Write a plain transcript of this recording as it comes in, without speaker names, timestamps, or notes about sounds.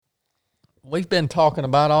we've been talking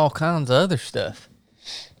about all kinds of other stuff.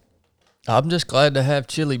 I'm just glad to have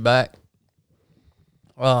Chili back.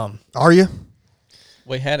 Are you?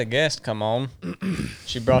 We had a guest come on.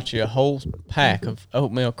 She brought you a whole pack of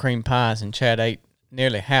oatmeal cream pies, and Chad ate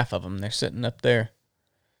nearly half of them. They're sitting up there.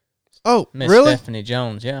 Oh, Miss really? Stephanie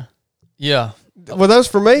Jones, yeah. Yeah, Were those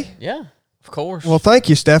for me? Yeah. of course. Well, thank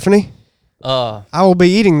you, Stephanie. I will be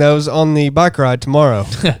eating those on the bike ride tomorrow.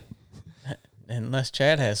 Unless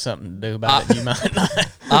Chad has something to do about it, you might not.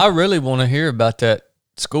 I really want to hear about that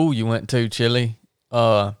school you went to, Chili.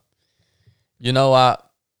 I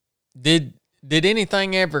did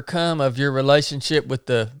anything ever come of your relationship with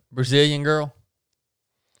the Brazilian girl?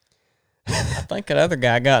 I think that other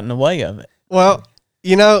guy got in the way of it. Well,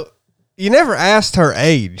 you never asked her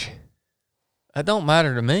age. That don't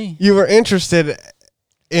matter to me. You were interested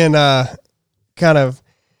in kind of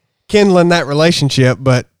kindling that relationship,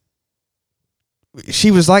 but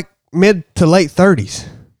she was like mid to late 30s.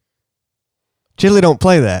 Chili don't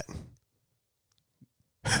play that.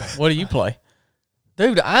 What do you play?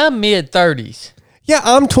 Dude, I'm mid-30s. Yeah,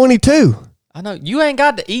 I'm 22. I know. You ain't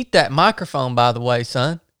got to eat that microphone, by the way,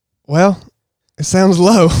 son. Well, it sounds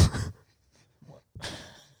low.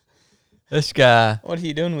 This guy. What are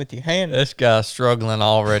you doing with your hand? This guy's struggling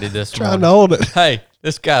already this Trying morning. to hold it. Hey,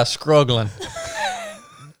 this guy's struggling.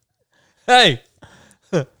 Hey.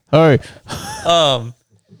 Hey. Well,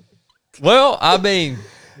 I mean,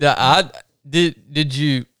 did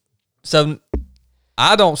you? So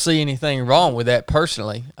I don't see anything wrong with that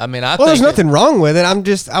personally. I mean, I think There's nothing wrong with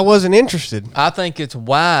it. I wasn't interested. I think it's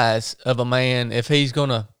wise of a man if he's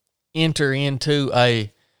gonna enter into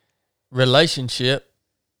a relationship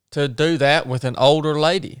to do that with an older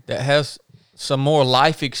lady that has some more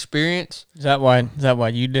life experience. Is that why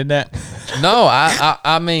you did that? No,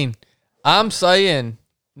 I mean, I'm saying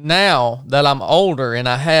now that I'm older and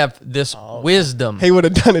I have this wisdom. He would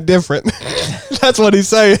have done it different. That's what he's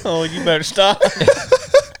saying. Oh, you better stop.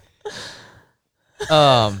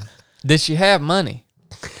 Did she have money?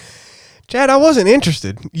 Chad, I wasn't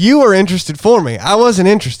interested. You were interested for me. I wasn't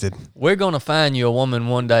interested. We're gonna find you a woman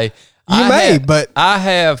one day. But I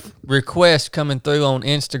have requests coming through on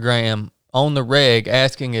Instagram on the reg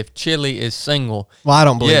asking if Chili is single. Well, I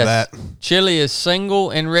don't believe that. Chili is single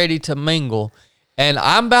and ready to mingle. And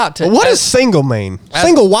I'm about to. What does single mean?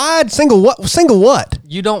 Single wide? Single what? Single what?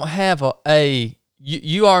 You don't have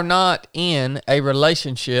you are not in a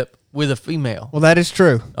relationship with a female. Well, that is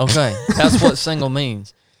true. Okay. That's what single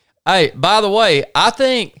means. Hey, by the way, I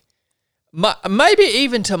think maybe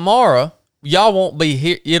even tomorrow, y'all won't be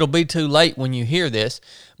here. It'll be too late when you hear this.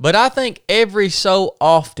 But I think every so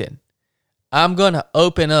often, I'm going to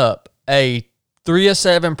open up a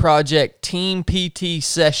 307 Project Team PT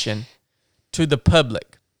session to the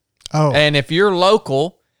public. Oh. And if you're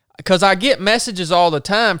local, because I get messages all the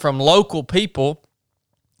time from local people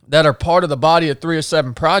that are part of the body of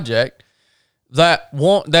 307 Project that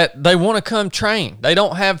they want to come train. They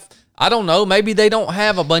don't have, I don't know, maybe they don't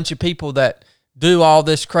have a bunch of people that do all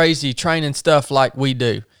this crazy training stuff like we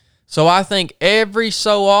do. So I think every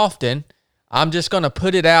so often, I'm just going to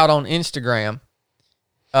put it out on Instagram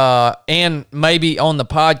and maybe on the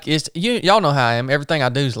podcast. Y'all know how I am. Everything I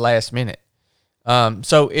do is last minute.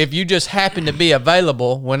 So if you just happen to be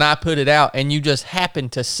available when I put it out and you just happen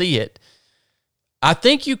to see it, I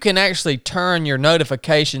think you can actually turn your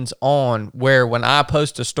notifications on where when I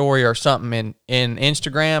post a story or something in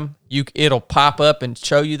Instagram, it'll pop up and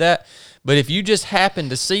show you that. But if you just happen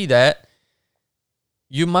to see that,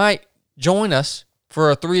 you might join us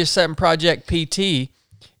for a 307 Project PT.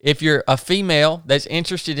 If you're a female that's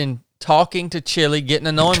interested in talking to Chili, getting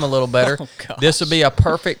to know him a little better, this would be a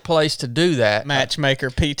perfect place to do that.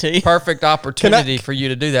 Matchmaker PT. Perfect opportunity for you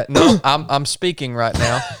to do that. No, I'm speaking right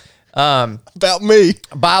now. About me.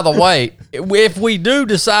 By the way, if we do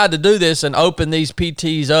decide to do this and open these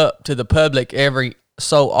PTs up to the public every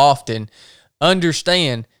so often,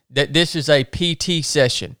 understand that this is a PT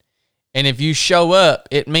session. And if you show up,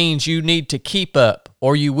 it means you need to keep up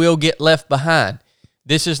or you will get left behind.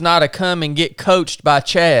 This is not a come and get coached by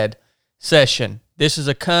Chad session. This is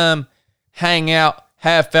a come, hang out,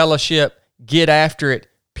 have fellowship, get after it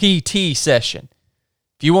PT session.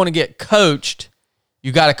 If you want to get coached,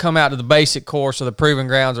 you got to come out to the basic course or the proving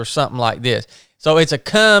grounds or something like this. So it's a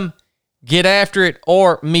come, get after it,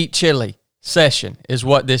 or meet Chili session is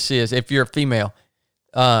what this is if you're a female.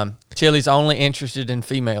 Chili's only interested in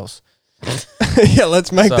females. Yeah,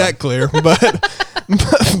 let's make that clear.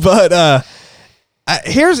 But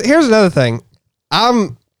here's another thing.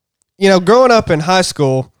 Growing up in high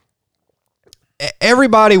school,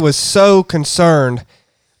 everybody was so concerned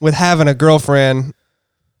with having a girlfriend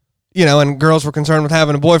and girls were concerned with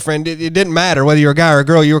having a boyfriend. It didn't matter whether you're a guy or a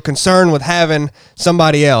girl. You were concerned with having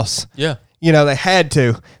somebody else. Yeah. They had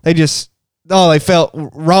to. They felt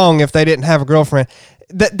wrong if they didn't have a girlfriend.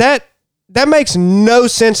 That makes no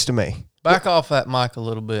sense to me. Back off that mic a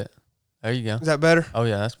little bit. There you go. Is that better? Oh,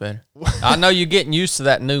 yeah, that's better. I know you're getting used to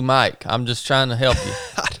that new mic. I'm just trying to help you.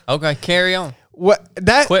 Okay, carry on.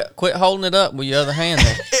 Quit holding it up with your other hand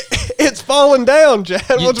there. It's falling down, Chad.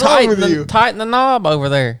 What's wrong with you? Tighten the knob over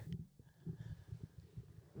there.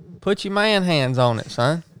 Put your man hands on it,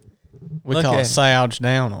 son. We call it slouch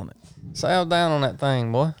down on it. Sail down on that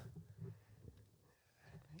thing, boy.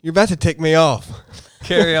 You're about to tick me off.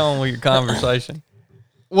 Carry on with your conversation.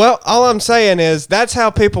 Well, all I'm saying is that's how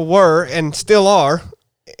people were and still are,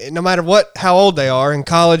 no matter how old they are in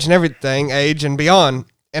college and everything, age and beyond.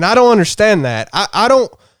 And I don't understand that. I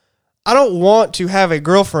don't want to have a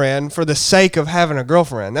girlfriend for the sake of having a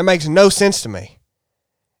girlfriend. That makes no sense to me.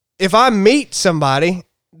 If I meet somebody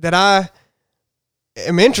that I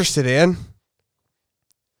am interested in,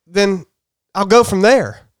 then I'll go from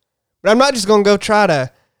there. But I'm not just going to go try to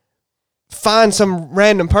find some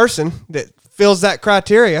random person that fills that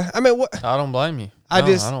criteria. I mean, what? I don't blame you. I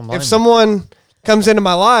don't blame if someone comes into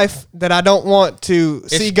my life that I don't want to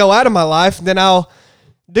see go out of my life, then I'll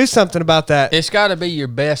do something about that. It's got to be your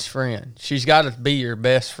best friend. She's got to be your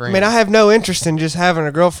best friend. I mean, I have no interest in just having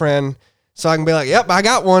a girlfriend so I can be like, yep, I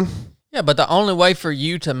got one. Yeah, but the only way for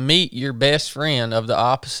you to meet your best friend of the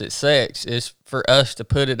opposite sex is for us to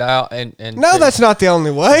put it out and no, that's not the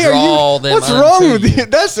only way. What's wrong with you?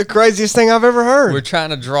 That's the craziest thing I've ever heard. We're trying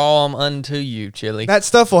to draw them unto you, Chili. That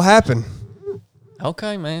stuff will happen.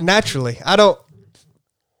 Okay, man. Naturally.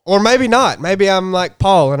 Or maybe not. Maybe I'm like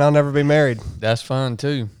Paul and I'll never be married. That's fun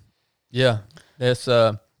too. Yeah. That's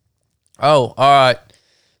all right.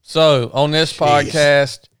 So on this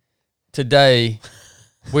podcast today,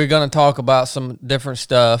 we're going to talk about some different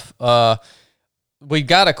stuff. We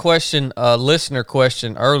got a listener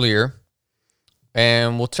question earlier,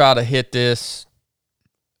 and we'll try to hit this.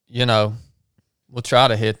 We'll try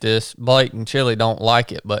to hit this. Blake and Chili don't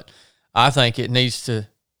like it, but I think it needs to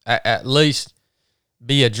at least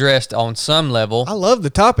be addressed on some level. I love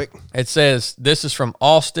the topic. It says, this is from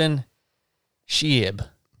Austin Sheeb.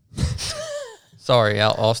 Sorry,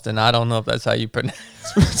 Austin. I don't know if that's how you pronounce it.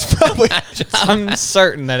 It's probably. I'm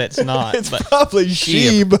certain that it's not. It's probably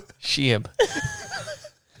Sheeb. Sheeb.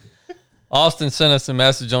 Austin sent us a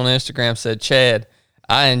message on Instagram, said, Chad,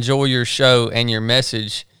 I enjoy your show and your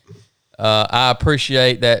message. I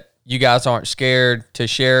appreciate that you guys aren't scared to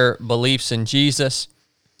share beliefs in Jesus.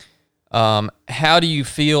 How do you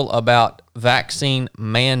feel about vaccine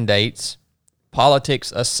mandates,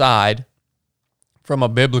 politics aside, from a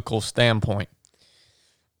biblical standpoint?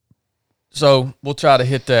 So we'll try to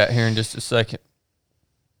hit that here in just a second.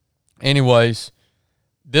 Anyways,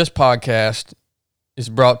 this podcast is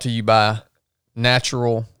brought to you by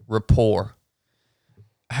Natural Rapport.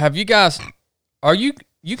 Have you guys,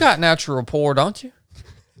 you got Natural Rapport, don't you?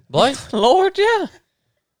 Blake? Lord, yeah.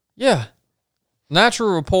 Yeah.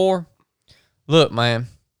 Natural Rapport. Look, man,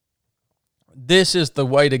 this is the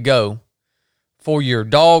way to go for your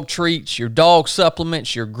dog treats, your dog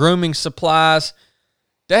supplements, your grooming supplies.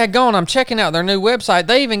 Daggone, I'm checking out their new website.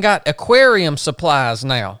 They even got aquarium supplies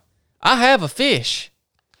now. I have a fish.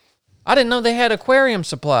 I didn't know they had aquarium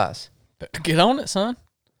supplies. Get on it, son.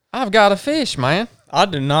 I've got a fish, man. I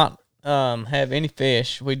do not have any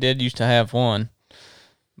fish. We did used to have one,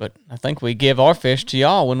 but I think we give our fish to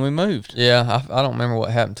y'all when we moved. Yeah, I don't remember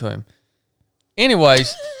what happened to him.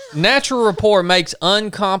 Anyways, Natural Rapport makes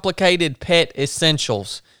uncomplicated pet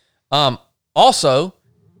essentials. Also,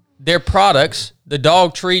 their products, the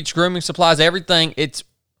dog treats, grooming supplies, everything, it's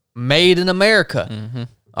made in America. Mm-hmm.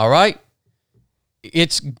 All right?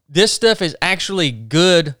 This stuff is actually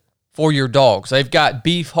good for your dogs. They've got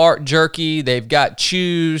beef heart jerky, they've got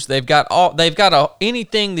chews, they've got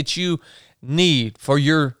anything that you need for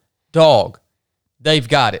your dog. They've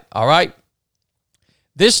got it. All right?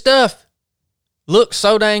 This stuff looks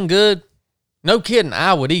so dang good. No kidding,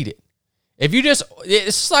 I would eat it.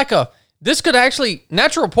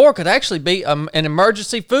 Natural Rapport could actually be an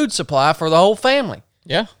emergency food supply for the whole family.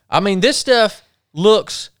 Yeah. I mean, this stuff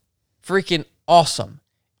looks freaking awesome.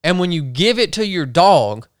 And when you give it to your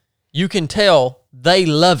dog, you can tell they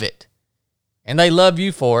love it. And they love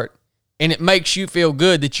you for it. And it makes you feel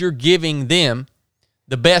good that you're giving them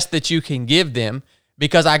the best that you can give them.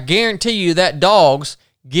 Because I guarantee you that dog's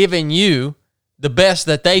giving you the best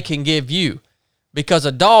that they can give you. Because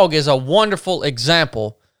a dog is a wonderful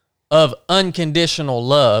example of unconditional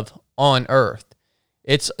love on earth.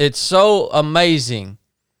 It's so amazing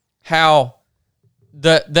how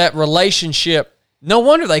that relationship. No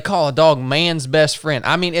wonder they call a dog man's best friend.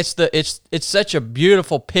 I mean, it's such a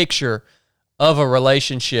beautiful picture of a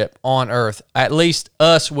relationship on earth. At least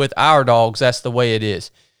us with our dogs, that's the way it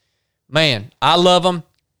is. Man, I love them.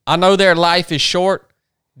 I know their life is short.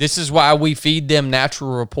 This is why we feed them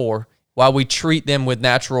Natural Rapport, why we treat them with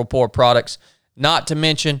Natural Rapport products, not to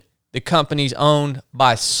mention the company's owned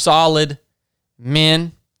by solid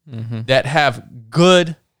men that have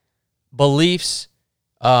good beliefs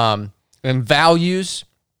and values.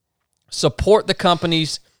 Support the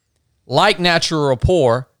companies like Natural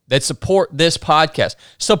Rapport that support this podcast.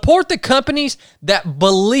 Support the companies that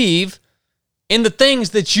believe in the things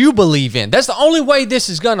that you believe in. That's the only way this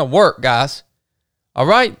is going to work, guys. All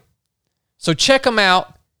right? So check them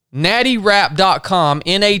out. nattyrap.com,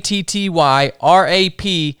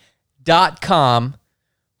 NATTYRAP.com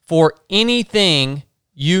for anything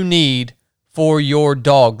you need for your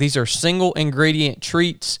dog. These are single ingredient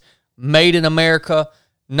treats made in America,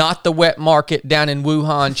 not the wet market down in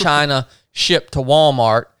Wuhan, China, shipped to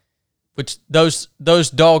Walmart, which those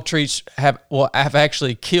dog treats have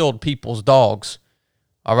actually killed people's dogs.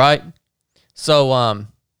 All right? So,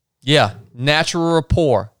 yeah, Natural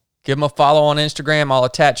Rapport. Give them a follow on Instagram. I'll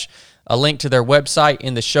attach a link to their website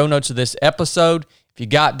in the show notes of this episode. If you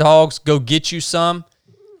got dogs, go get you some.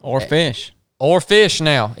 Or fish. Or fish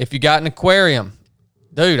now. If you got an aquarium.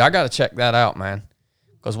 Dude, I got to check that out, man.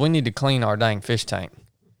 Because we need to clean our dang fish tank.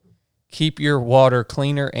 Keep your water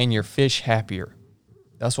cleaner and your fish happier.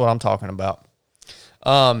 That's what I'm talking about.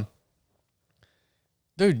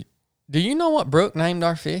 Dude, do you know what Brooke named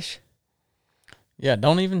our fish? Yeah,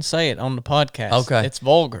 don't even say it on the podcast. Okay. It's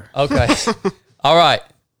vulgar. Okay. All right.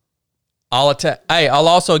 I'll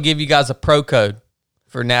also give you guys a pro code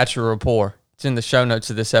for Natural Rapport. It's in the show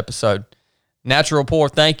notes of this episode. Natural Rapport,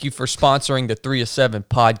 thank you for sponsoring the 3 of 7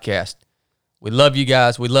 podcast. We love you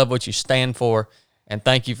guys. We love what you stand for. And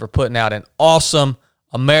thank you for putting out an awesome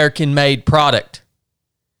American-made product.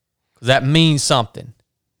 Because that means something.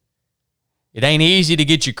 It ain't easy to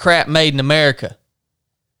get your crap made in America.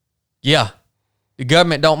 Yeah. The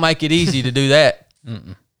government don't make it easy to do that.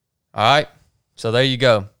 All right? So there you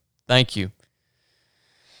go. Thank you.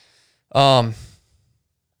 So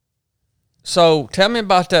tell me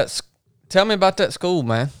about that. Tell me about that school,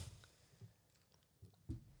 man.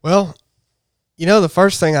 Well, the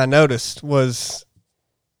first thing I noticed was,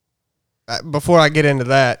 before I get into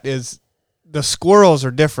that, is the squirrels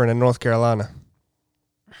are different in North Carolina.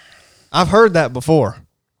 I've heard that before.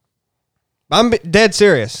 I'm dead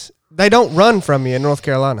serious. They don't run from you in North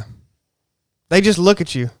Carolina. They just look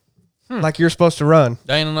at you like you're supposed to run.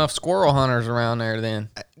 There ain't enough squirrel hunters around there then.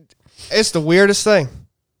 It's the weirdest thing.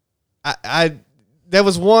 There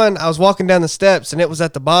was one, I was walking down the steps, and it was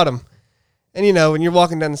at the bottom. And, when you're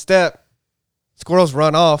walking down the step, squirrels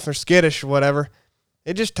run off or skittish or whatever.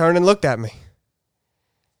 It just turned and looked at me.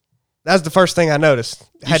 That's the first thing I noticed.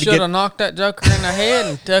 You should have knocked that joker in the head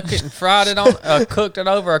and took it and fried it on, cooked it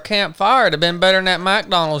over a campfire. It'd have been better than that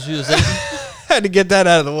McDonald's you was eating. Had to get that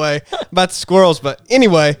out of the way about the squirrels. But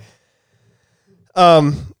anyway,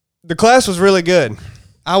 the class was really good.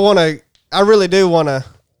 I really do want to.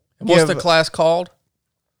 What's the class called?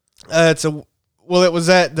 It was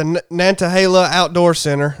at the Nantahala Outdoor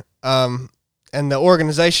Center, and the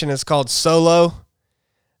organization is called Solo.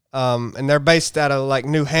 And they're based out of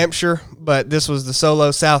New Hampshire, but this was the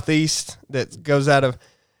Solo Southeast that goes out of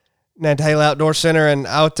Nantahala Outdoor Center. And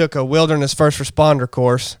I took a wilderness first responder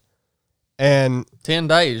course, and 10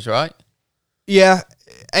 days, right? Yeah,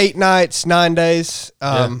 8 nights, 9 days.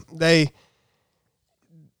 But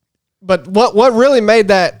what really made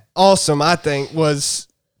that awesome, I think, was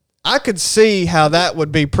I could see how that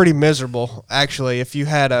would be pretty miserable, actually, if you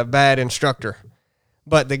had a bad instructor.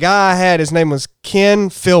 But the guy I had, his name was Ken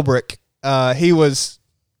Philbrick. He was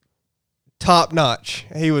top notch.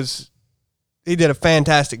 He did a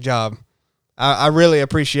fantastic job. I really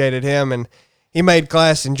appreciated him, and he made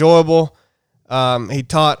class enjoyable. He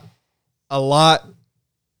taught a lot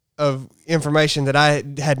of information that I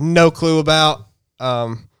had no clue about.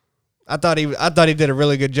 I thought he did a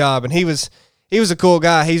really good job, and he was a cool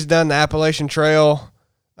guy. He's done the Appalachian Trail.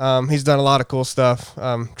 He's done a lot of cool stuff.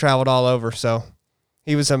 Traveled all over, so.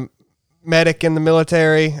 He was a medic in the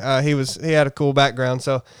military. He had a cool background.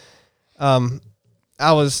 So,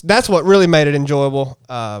 that's what really made it enjoyable.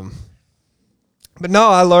 But no,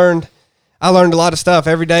 I learned a lot of stuff.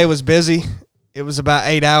 Every day was busy. It was about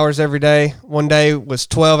 8 hours every day. One day was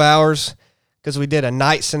 12 hours because we did a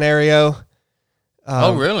night scenario.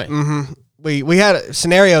 Oh, really? Mm-hmm. We had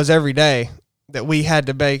scenarios every day that we had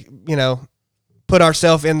to put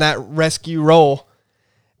ourselves in that rescue role.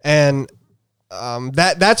 And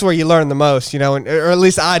that's where you learn the most, or at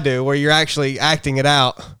least I do, where you're actually acting it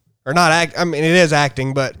out, or not act. I mean, it is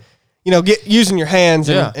acting, but using your hands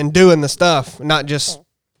and doing the stuff, not just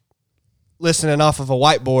listening off of a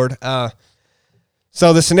whiteboard.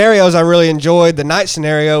 So the scenarios I really enjoyed. The night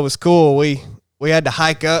scenario was cool. We had to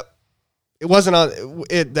hike up. It wasn't on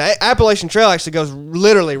it. The Appalachian Trail actually goes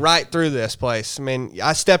literally right through this place. I mean,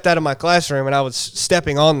 I stepped out of my classroom and I was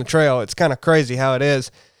stepping on the trail. It's kind of crazy how it is.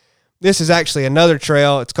 This is actually another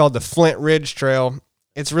trail. It's called the Flint Ridge Trail.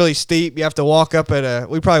 It's really steep. You have to walk up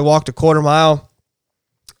we probably walked a quarter mile.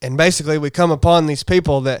 And basically we come upon these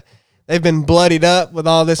people that they've been bloodied up with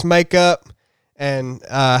all this makeup and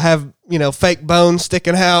have, fake bones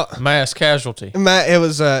sticking out. Mass casualty. It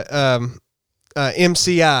was a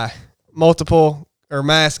MCI, multiple or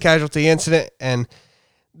mass casualty incident. And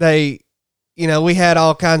they, we had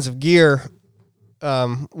all kinds of gear,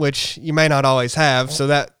 which you may not always have. So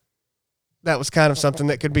that was kind of something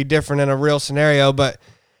that could be different in a real scenario. But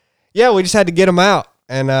yeah, we just had to get them out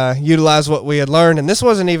and utilize what we had learned. And this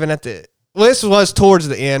wasn't even this was towards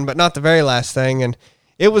the end, but not the very last thing. And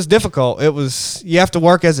it was difficult. You have to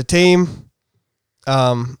work as a team.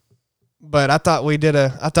 But I thought we did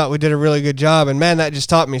a really good job. And man, that just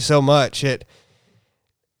taught me so much. I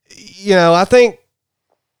think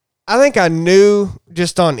I knew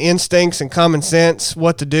just on instincts and common sense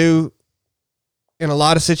what to do in a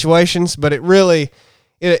lot of situations, but it really,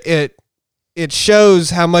 it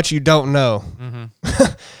shows how much you don't know.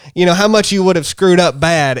 Mm-hmm. How much you would have screwed up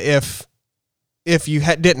bad if you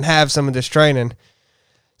didn't have some of this training.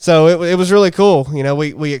 So it was really cool. We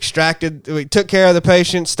took care of the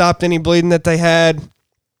patient, stopped any bleeding that they had,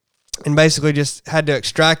 and basically just had to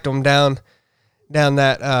extract them down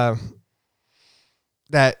that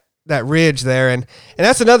ridge there. And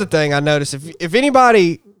that's another thing I noticed. If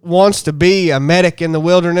anybody wants to be a medic in the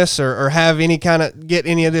wilderness or have get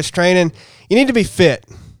any of this training, you need to be fit.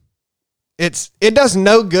 It does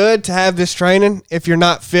no good to have this training if you're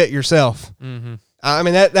not fit yourself. Mm-hmm. I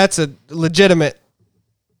mean, that's a legitimate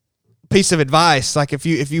piece of advice. Like if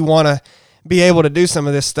you want to be able to do some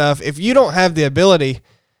of this stuff, if you don't have the ability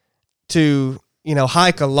to,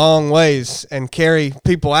 hike a long ways and carry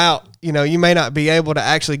people out, you may not be able to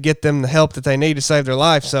actually get them the help that they need to save their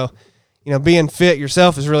life. So, being fit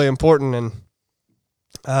yourself is really important. And,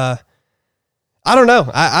 I don't know.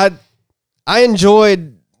 I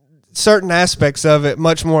enjoyed certain aspects of it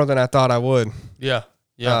much more than I thought I would. Yeah.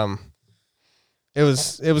 Yeah. It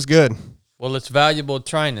was good. Well, it's valuable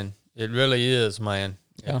training. It really is, man.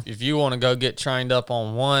 Yeah. If you want to go get trained up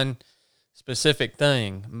on one specific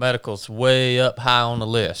thing, medical's way up high on the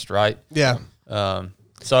list, right? Yeah.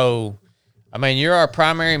 So, I mean, you're our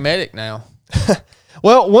primary medic now.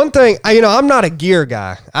 Well, one thing, I'm not a gear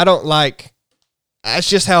guy. I don't like, that's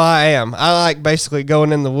just how I am. I like basically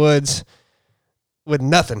going in the woods with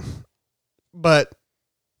nothing. But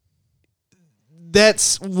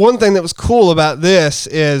that's one thing that was cool about this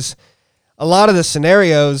is a lot of the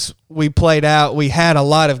scenarios we played out, we had a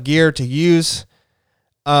lot of gear to use.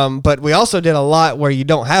 But we also did a lot where you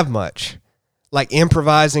don't have much, like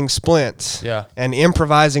improvising splints and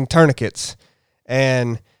improvising tourniquets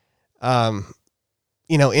and,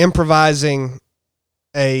 improvising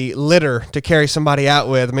a litter to carry somebody out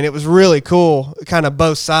with. I mean, it was really cool, kind of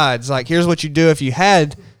both sides. Like, here's what you do if you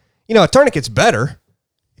had, a tourniquet's better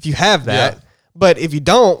if you have that. Yeah. But if you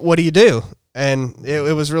don't, what do you do? And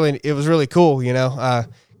it was really cool,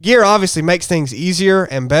 Gear obviously makes things easier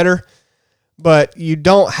and better, but you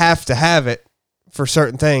don't have to have it for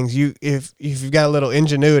certain things. If you've got a little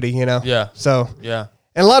ingenuity, Yeah. So yeah.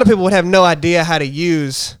 And a lot of people would have no idea how to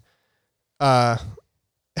use,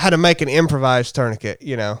 how to make an improvised tourniquet,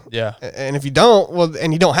 Yeah. And if you don't,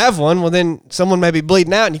 and you don't have one, well, then someone may be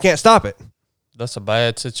bleeding out and you can't stop it. That's a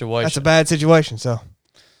bad situation. That's a bad situation. So,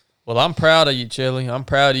 well, I'm proud of you, Chili. I'm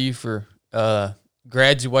proud of you for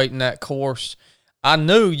graduating that course. I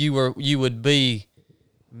knew you would be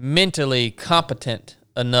mentally competent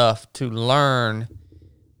enough to learn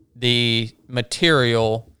the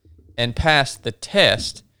material and pass the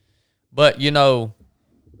test, but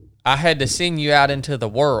I had to send you out into the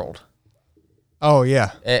world. Oh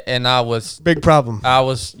yeah, and I was big problem. I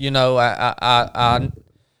was, I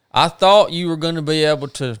thought you were going to be able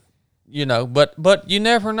to, but you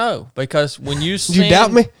never know, because when you send, you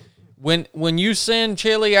doubt me? When you send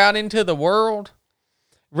Chili out into the world,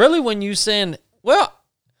 really when you send,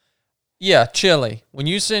 Chili, when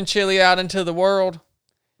you send Chili out into the world,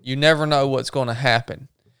 you never know what's going to happen.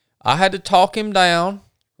 I had to talk him down.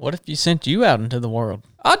 What if you sent you out into the world?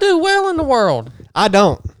 I do well in the world. I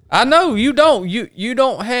don't. I know you don't. You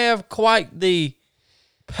don't have quite the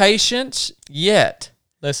patience yet.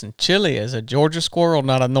 Listen, Chili is a Georgia squirrel,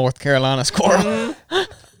 not a North Carolina squirrel.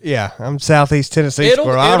 Yeah, I'm Southeast Tennessee It'll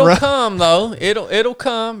squirrel. I run- come though. It'll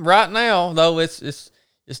come right now though. It's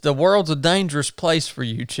the world's a dangerous place for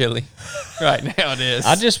you, Chili. Right now it is.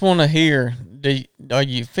 I just want to hear. Are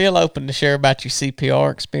you feel open to share about your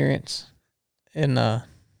CPR experience in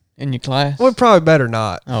your class? We'd probably better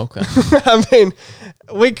not. Oh, okay. I mean,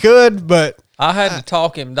 we could, but I had to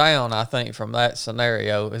talk him down, I think, from that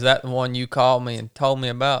scenario. Is that the one you called me and told me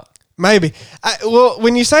about? maybe. Well,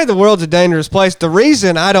 when you say the world's a dangerous place, the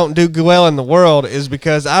reason I don't do well in the world is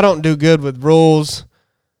because I don't do good with rules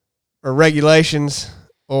or regulations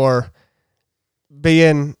or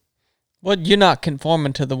being. Well, you're not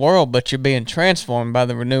conforming to the world, but you're being transformed by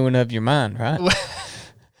the renewing of your mind, right?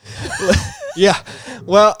 Yeah.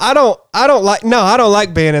 Well, I don't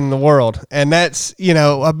like being in the world. And that's,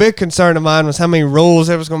 a big concern of mine was how many rules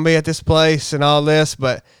there was going to be at this place and all this,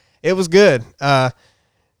 but it was good.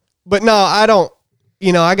 But no, I don't,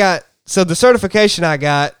 so the certification I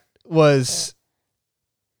got was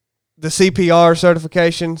the CPR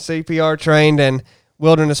certification, CPR trained and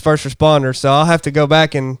wilderness first responder. So I'll have to go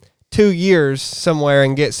back in 2 years somewhere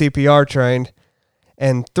and get CPR trained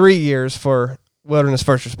and 3 years for wilderness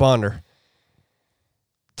first responder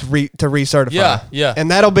to recertify. Yeah. And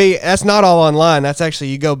that's not all online. That's actually,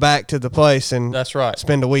 you go back to the place and That's right.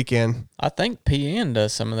 spend a weekend. I think PN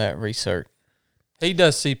does some of that research. He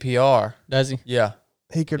does CPR. Does he? Yeah.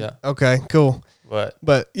 He could. Yeah. Okay, cool.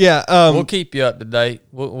 But yeah, we'll keep you up to date.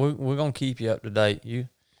 We're going to keep you up to date.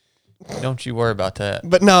 Don't you worry about that.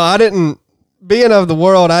 but no, I didn't, being of the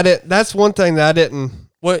world, that's one thing that I didn't.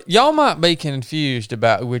 Well, y'all might be confused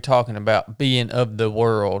about, we're talking about being of the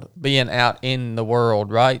world, being out in the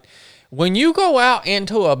world, right? When you go out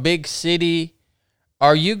into a big city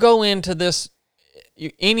or you go into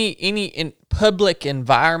any in public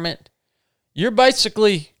environment, you're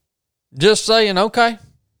basically just saying, okay,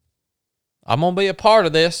 I'm going to be a part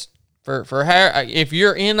of this for how, if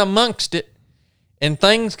you're in amongst it and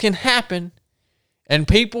things can happen and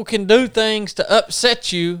people can do things to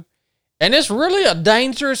upset you. And it's really a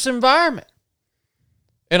dangerous environment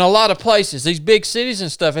in a lot of places, these big cities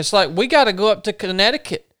and stuff. It's like we got to go up to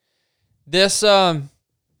Connecticut this past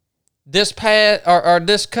or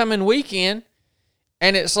this coming weekend,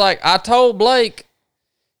 and it's like I told Blake,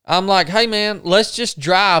 I'm like, hey man, let's just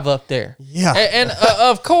drive up there. Yeah, and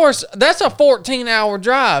of course that's a 14-hour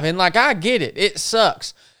drive, and like I get it, it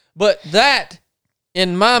sucks, but that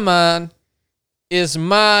in my mind is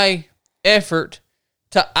my effort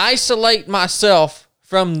to isolate myself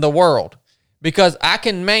from the world because I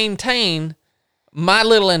can maintain my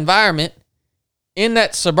little environment in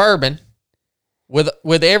that Suburban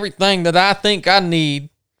with everything that I think I need,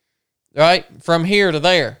 right, from here to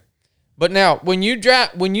there. But now when you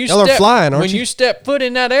Y'all are flying, aren't you? you step foot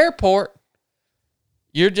in that airport,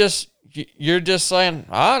 you're just saying,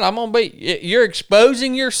 all right, I'm gonna be. You're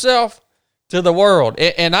exposing yourself to the world,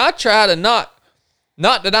 and I try to not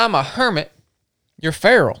that I'm a hermit. You're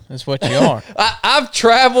feral, is what you are. I've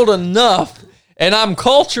traveled enough and I'm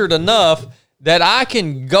cultured enough that I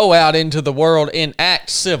can go out into the world and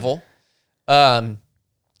act civil. But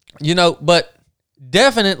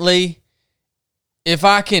definitely if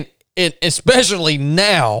I can, especially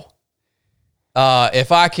now,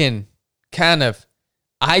 if I can kind of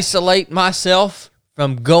isolate myself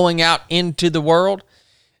from going out into the world,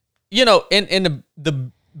 and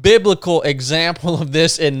the biblical example of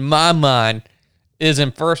this in my mind is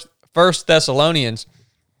in First Thessalonians,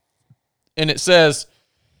 and it says,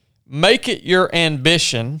 make it your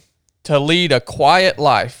ambition to lead a quiet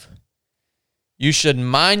life. You should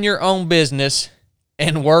mind your own business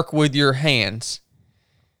and work with your hands,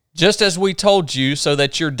 just as we told you, so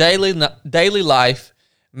that your daily life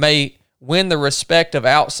may win the respect of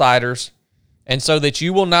outsiders, and so that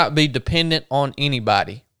you will not be dependent on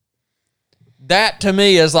anybody. That to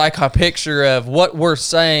me is like a picture of what we're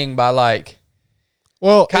saying by like,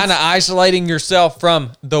 Well, kind of isolating yourself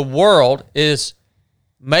from the world is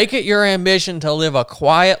make it your ambition to live a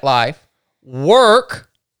quiet life, work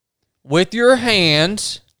with your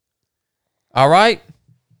hands, all right?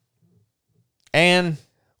 And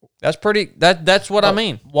that's what I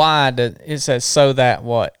mean. Why did it says so that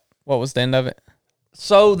what? What was the end of it?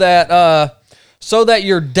 So that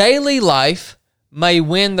your daily life may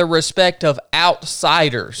win the respect of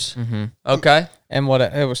outsiders. Mm-hmm. Okay? And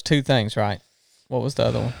it was two things, right? What was the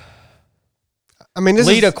other one? I mean,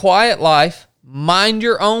 lead a quiet life, mind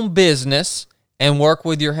your own business, and work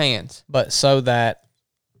with your hands. But so that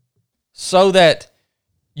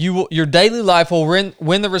your daily life will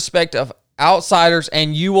win the respect of outsiders,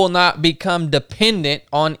 and you will not become dependent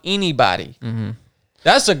on anybody.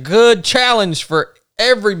 That's a good challenge for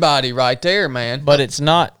everybody right there, man. But it's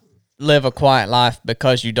not live a quiet life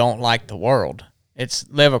because you don't like the world. It's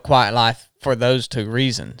live a quiet life for those two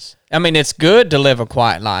reasons. I mean, it's good to live a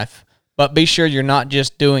quiet life, but be sure you're not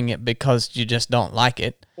just doing it because you just don't like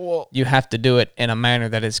it. Well, You have to do it in a manner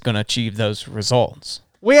that is going to achieve those results.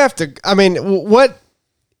 we have to. I mean, what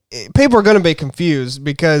people are going to be confused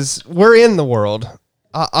because we're in the world,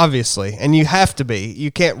 obviously, and you have to be.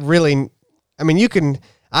 You can't really. I mean, you can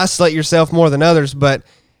isolate yourself more than others, but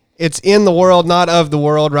it's in the world, not of the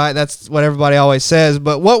world, right? That's what everybody always says.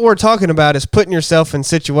 But what we're talking about is putting yourself in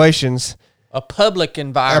situations, A public a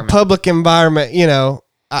environment. public environment. You know,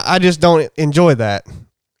 I just don't enjoy that.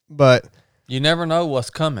 But You never know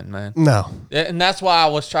what's coming, man. no, And that's why I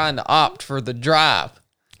was trying to opt for the drive.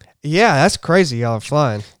 yeah, that's crazy. Y'all are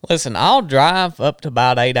flying. Listen, I'll drive up to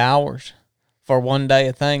about 8 hours for one day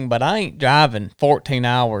a thing, but I ain't driving 14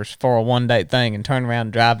 hours for a one day thing and turn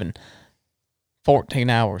around driving 14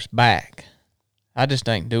 hours back. I just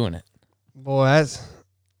ain't doing it. Boy,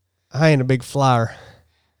 I ain't a big flyer.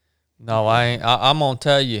 No, I ain't. I'm gonna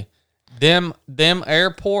tell you, them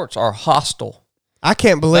airports are hostile. I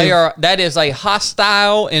can't believe They are. That is a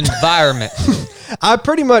hostile environment. I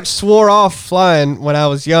pretty much swore off flying when I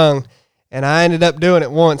was young, and I ended up doing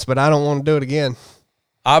it once, but I don't want to do it again.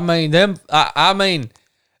 I mean them. I mean,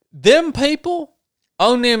 them people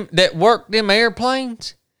on them that work them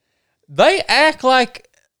airplanes. They act like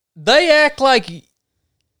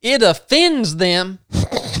it offends them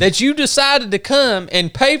that you decided to come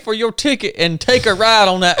and pay for your ticket and take a ride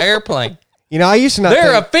on that airplane. You know, I used to not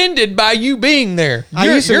They're think, offended by you being there. I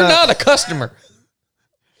You're, used to you're not- not a customer.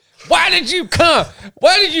 Why did you come?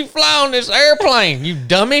 Why did you fly on this airplane, you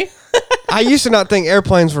dummy? I used to not think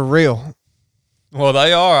airplanes were real. Well,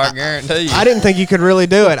 they are, I guarantee you. I didn't think you could really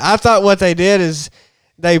do it. I thought what they did is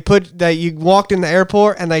you walked in the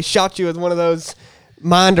airport and they shot you with one of those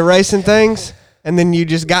mind erasing things, and then you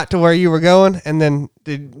just got to where you were going, and then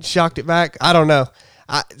they shocked it back. I don't know.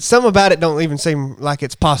 Something about it don't even seem like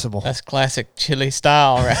it's possible. That's classic chili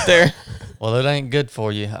style right there. Well, it ain't good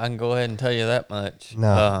for you. I can go ahead and tell you that much.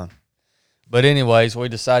 No. But anyways, we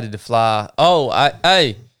decided to fly.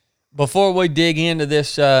 Hey, before we dig into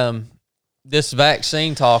this this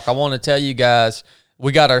vaccine talk, I want to tell you guys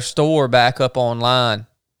we got our store back up online,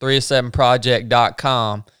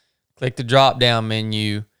 307project.com. Click the drop down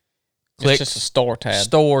menu. Click It's just a store tab.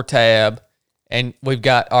 store tab, and we've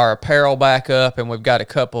got our apparel back up, and we've got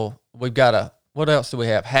what else do we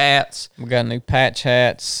have? Hats. We got new patch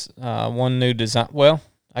hats, one new design. Well,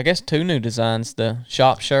 I guess two new designs: the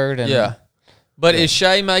shop shirt and Yeah. But is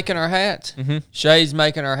Shay making our hats? Mm-hmm. Shay's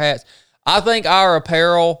making our hats. I think our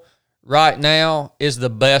apparel right now is the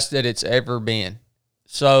best that it's ever been.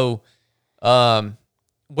 So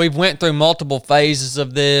we've went through multiple phases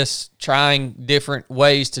of this, trying different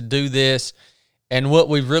ways to do this. And what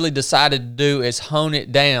we've really decided to do is hone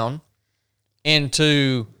it down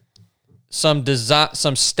into some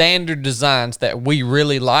standard designs that we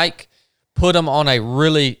really like, put them on a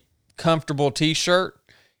really comfortable t-shirt,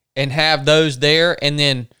 and have those there. And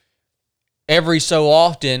then every so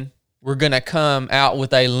often, we're going to come out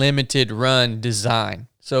with a limited run design.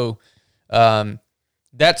 So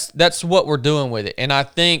that's what we're doing with it. And I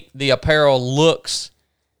think the apparel looks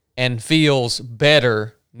and feels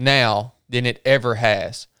better now than it ever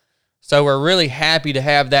has. So we're really happy to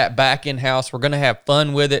have that back in-house. We're going to have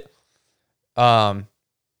fun with it.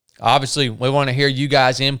 Obviously, we want to hear you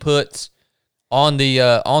guys' inputs on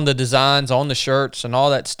the designs, on the shirts, and all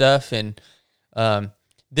that stuff. And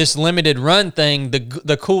this limited run thing,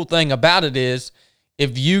 the cool thing about it is,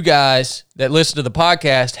 if you guys that listen to the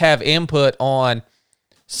podcast have input on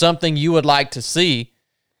something you would like to see,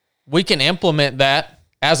 we can implement that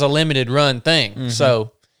as a limited run thing. Mm-hmm.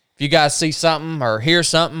 So if you guys see something or hear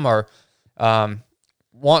something or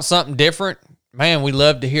want something different, man, we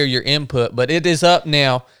love to hear your input. But it is up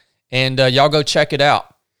now, and y'all go check it out.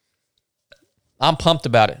 I'm pumped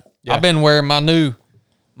about it. Yeah. I've been wearing my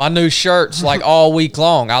new shirts like all week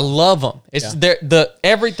long. I love them. It's the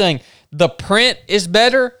everything. The print is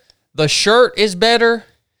better. The shirt is better.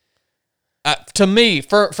 To me,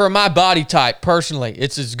 for my body type personally,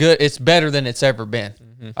 it's as good. It's better than it's ever been.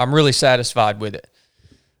 Mm-hmm. I'm really satisfied with it.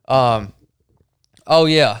 Oh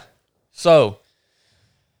yeah. So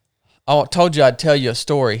I told you I'd tell you a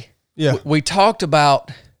story. Yeah. We talked about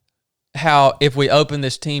how if we open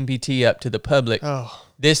this Team PT up to the public,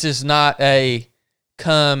 this is not a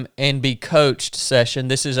come and be coached session.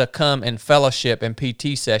 This is a come and fellowship and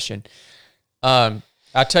PT session. I'll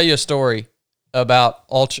tell you a story. about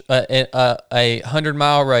a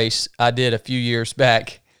 100-mile race I did a few years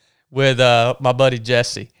back with my buddy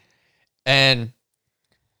Jesse. And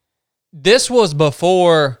this was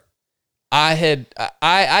before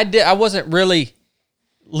I wasn't really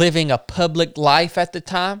living a public life at the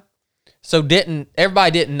time. So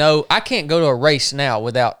everybody didn't know. I can't go to a race now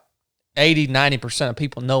without 80-90% of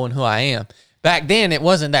people knowing who I am. Back then it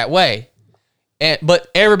wasn't that way. But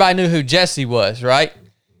everybody knew who Jesse was, right?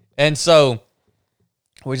 And so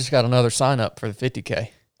we just got another sign up for the 50K.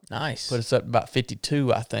 Nice. Put us up about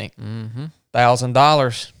 52, I think.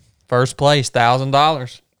 $1,000. First place,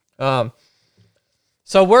 $1,000.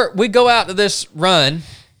 So we go out to this run,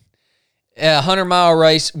 a 100-mile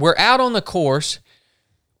race. We're out on the course.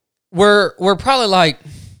 We're probably like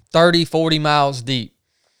 30, 40 miles deep.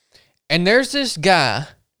 And there's this guy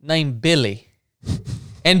named Billy.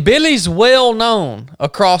 And Billy's well known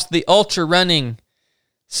across the ultra running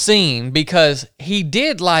scene because he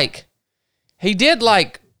did like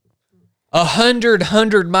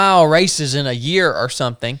 100-mile races in a year or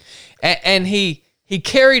something. And he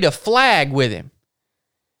carried a flag with him.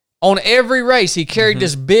 On every race, he carried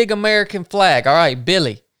this big American flag. All right,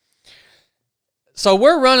 Billy. So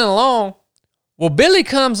we're running along. Well, Billy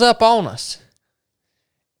comes up on us.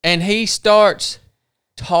 And he starts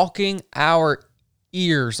talking our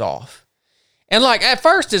ears off. And like at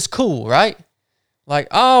first it's cool, right? Like,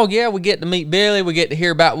 oh yeah, we get to meet Billy, we get to hear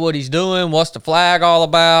about what he's doing, what's the flag all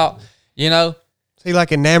about, you know? Is he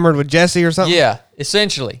like enamored with Jesse or something? Yeah,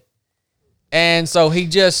 essentially. And so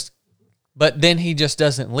but then he just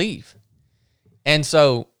doesn't leave. And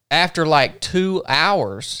so after like 2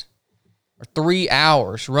 hours or 3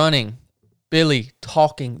 hours running, Billy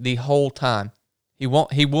talking the whole time. He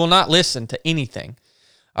will not listen to anything.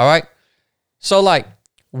 All right? So, like,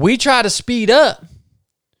 we try to speed up.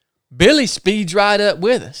 Billy speeds right up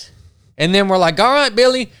with us. And then we're like, all right,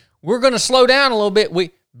 Billy, we're going to slow down a little bit.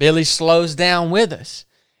 Billy slows down with us.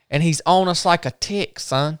 And he's on us like a tick,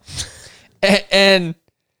 son. and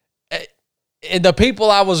the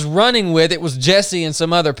people I was running with, it was Jesse and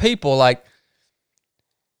some other people, like,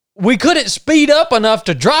 we couldn't speed up enough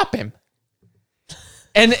to drop him.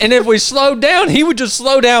 And if we slowed down, he would just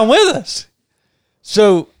slow down with us.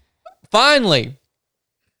 So finally,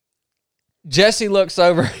 Jesse looks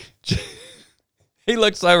over. He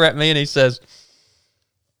looks over at me and he says,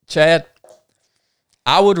 Chad,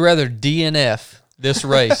 I would rather DNF this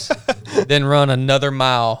race than run another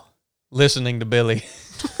mile listening to Billy.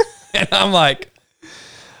 And I'm like,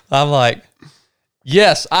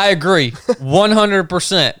 yes, I agree.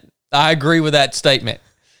 100%. I agree with that statement.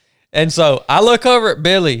 And so I look over at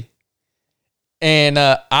Billy, and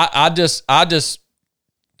I just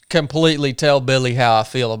completely tell Billy how I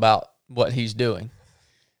feel about what he's doing.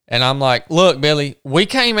 And I'm like, look, Billy, we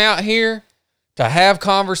came out here to have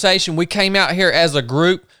conversation. We came out here as a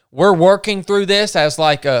group. We're working through this as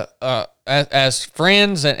like as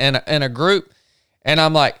friends and a group. And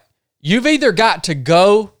I'm like, you've either got to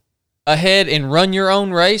go ahead and run your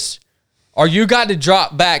own race, or you got to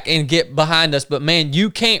drop back and get behind us. But, man, you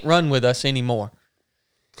can't run with us anymore.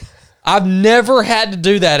 I've never had to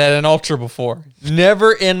do that at an ultra before.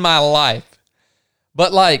 Never in my life.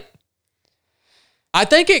 But, like, I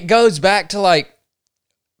think it goes back to, like,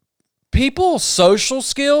 people's social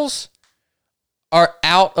skills are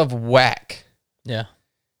out of whack. Yeah.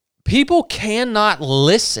 People cannot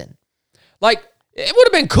listen. Like, it would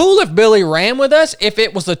have been cool if Billy ran with us if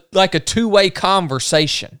it was like a two-way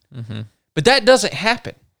conversation. Mm-hmm. But that doesn't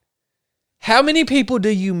happen. How many people do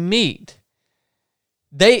you meet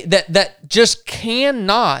that just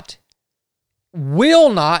cannot, will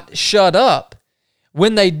not shut up?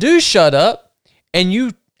 When they do shut up and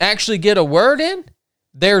you actually get a word in,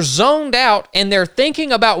 they're zoned out and they're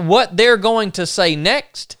thinking about what they're going to say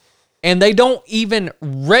next, and they don't even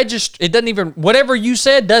register. It doesn't even, whatever you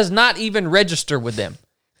said does not even register with them.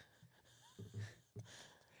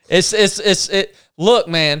 Look,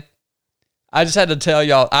 man, I just had to tell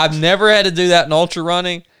y'all, I've never had to do that in ultra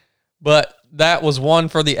running, but that was one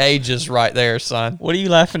for the ages right there, son. What are you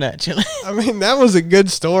laughing at, Chili? I mean, that was a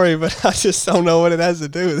good story, but I just don't know what it has to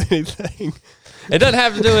do with anything. It doesn't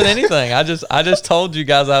have to do with anything. I just told you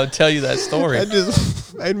guys I would tell you that story. That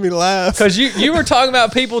just made me laugh. Because you were talking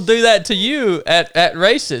about people do that to you at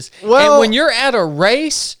races. Well, and when you're at a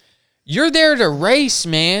race, you're there to race,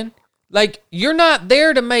 man. Like, you're not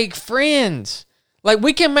there to make friends. Like,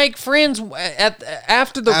 we can make friends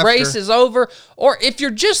after the race is over. Or if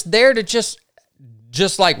you're just there to just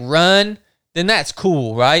like run, then that's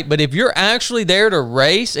cool, right? But if you're actually there to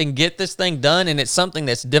race and get this thing done and it's something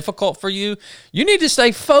that's difficult for you, you need to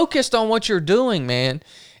stay focused on what you're doing, man.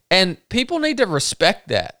 And people need to respect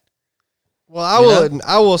that. Well,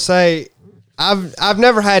 I will say I've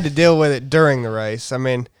never had to deal with it during the race. I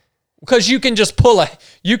mean, Because you can just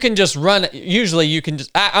run. Usually you can just,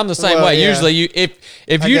 I'm the same Well, way. yeah. Usually if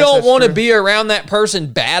you guess don't that's want to true. be around that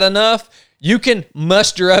person bad enough, you can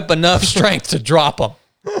muster up enough strength to drop them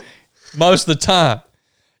most of the time.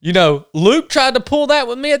 You know, Luke tried to pull that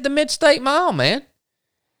with me at the Mid-State Mile, man.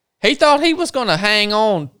 He thought he was going to hang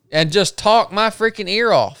on and just talk my freaking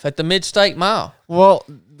ear off at the Mid-State Mile. well,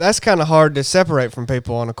 that's kind of hard to separate from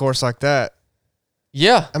people on a course like that.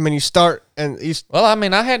 Yeah. I mean, you start and Well, I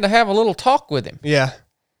mean, I had to have a little talk with him. yeah.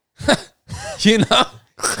 You know,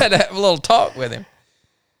 had to have a little talk with him.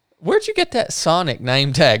 Where'd you get that Sonic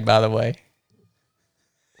name tag, by the way?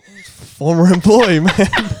 Former employee, man.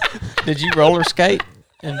 Did you roller skate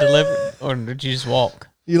and deliver, or did you just walk?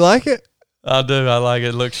 You like it? I do. I like it.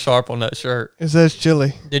 It looks sharp on that shirt. It says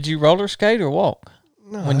chili. Did you roller skate or walk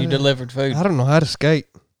No, when you delivered food? I don't know how to skate.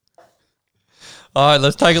 All right,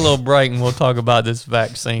 let's take a little break and we'll talk about this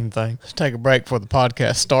vaccine thing. Let's take a break before the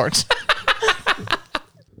podcast starts.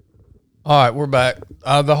 All right, we're back.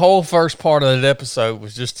 The whole first part of that episode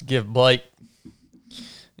was just to give Blake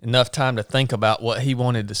enough time to think about what he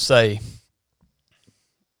wanted to say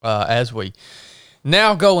as we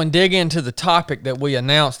now go and dig into the topic that we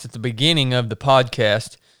announced at the beginning of the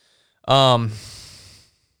podcast.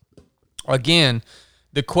 Again,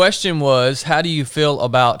 the question was, how do you feel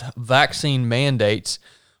about vaccine mandates,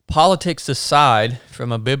 politics aside,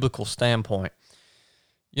 from a biblical standpoint?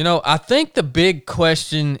 You know, I think the big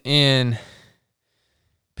question in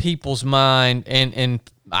people's mind, and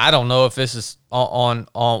I don't know if this is on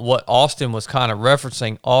what Austin was kind of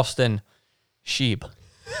referencing, Austin Sheep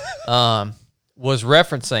was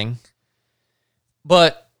referencing,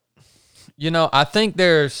 but, you know, I think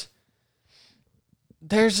there's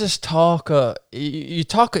this talk, you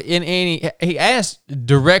talk in any, he asked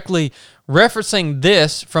directly referencing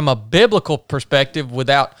this from a biblical perspective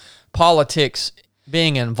without politics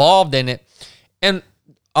being involved in it. And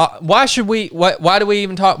why do we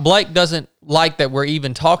even talk? Blake doesn't like that we're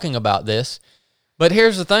even talking about this, but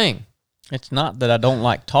here's the thing. It's not that I don't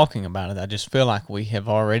like talking about it. I just feel like we have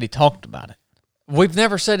already talked about it. We've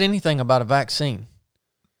never said anything about a vaccine.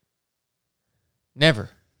 Never.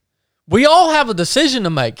 We all have a decision to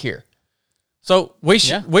make here. So we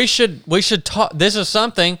should talk. This is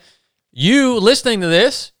something, you listening to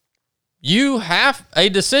this, you have a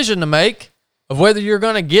decision to make of whether you're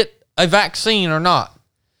going to get a vaccine or not.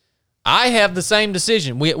 I have the same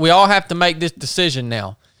decision. We all have to make this decision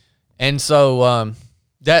now. And so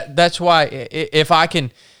that's why if I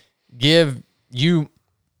can give you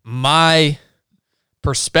my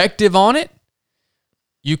perspective on it,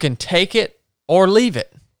 you can take it or leave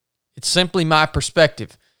it. It's simply my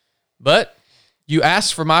perspective. But you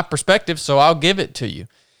asked for my perspective, so I'll give it to you.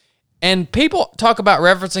 And people talk about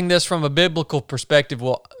referencing this from a biblical perspective.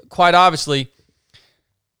 Well, quite obviously,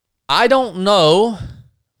 I don't know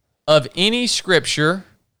of any scripture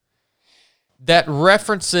that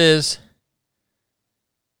references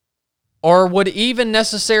or would even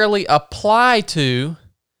necessarily apply to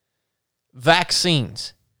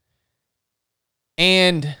vaccines.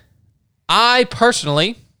 And I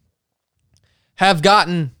personally have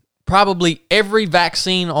gotten probably every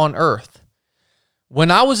vaccine on earth. When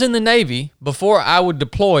I was in the Navy, before I would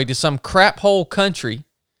deploy to some crap hole country,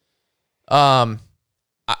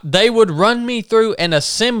 they would run me through an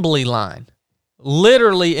assembly line,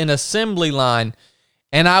 literally an assembly line,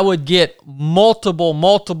 and I would get multiple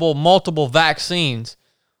vaccines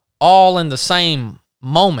all in the same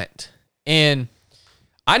moment. And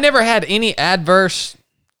I never had any adverse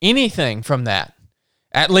anything from that.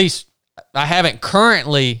 At least I haven't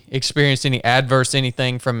currently experienced any adverse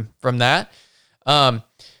anything from that. But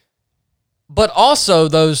also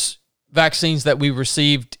those vaccines that we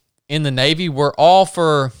received in the Navy were all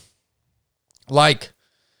for like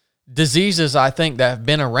diseases, I think, that have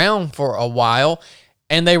been around for a while.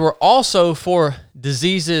 And they were also for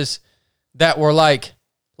diseases that were like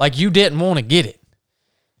you didn't want to get it.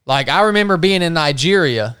 Like I remember being in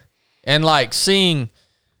Nigeria and like seeing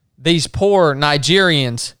these poor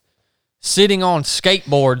Nigerians sitting on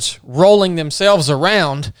skateboards, rolling themselves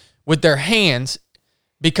around with their hands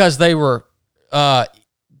because they were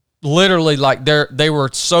literally like they were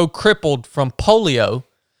so crippled from polio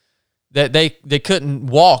that they couldn't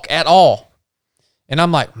walk at all. And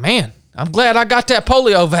I'm like, man, I'm glad I got that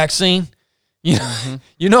polio vaccine. You know,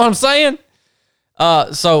 you know what I'm saying?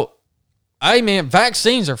 So, hey man,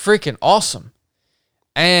 vaccines are freaking awesome.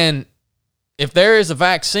 And if there is a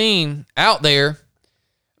vaccine out there,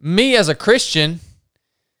 me as a Christian,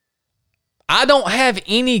 I don't have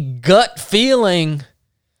any gut feeling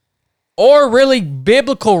or really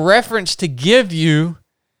biblical reference to give you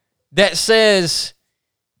that says,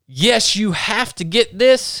 yes, you have to get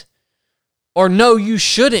this, or no, you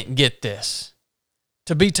shouldn't get this.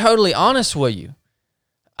 To be totally honest with you,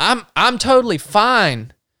 I'm totally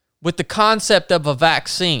fine with the concept of a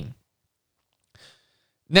vaccine.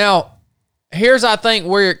 Now, here's, I think,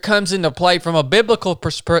 where it comes into play from a biblical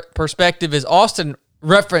perspective is Austin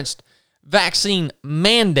referenced vaccine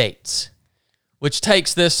mandates, which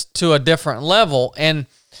takes this to a different level. And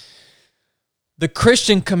the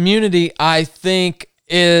Christian community, I think,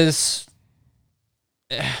 is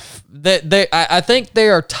that I think they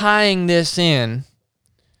are tying this in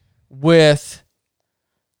with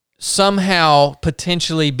somehow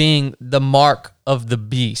potentially being the mark of the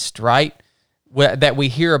beast, right? That we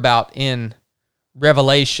hear about in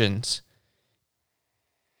Revelations.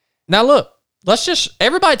 Now look,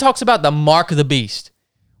 everybody talks about the mark of the beast.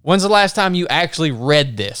 When's the last time you actually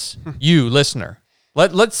read this? You, listener.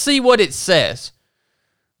 Let's see what it says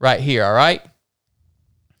right here, all right?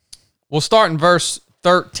 We'll start in verse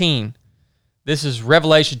 13. This is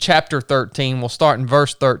Revelation chapter 13. We'll start in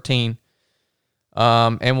verse 13,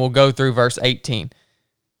 and we'll go through verse 18.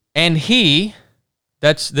 And he,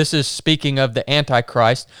 this is speaking of the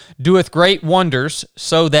Antichrist, doeth great wonders,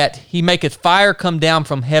 so that he maketh fire come down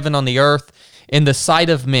from heaven on the earth in the sight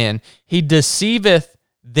of men. He deceiveth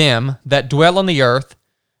them that dwell on the earth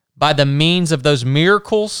by the means of those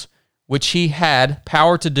miracles which he had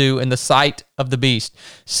power to do in the sight of the beast,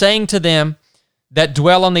 saying to them that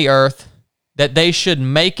dwell on the earth, that they should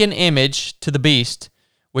make an image to the beast,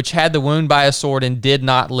 which had the wound by a sword and did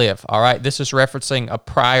not live. All right, this is referencing a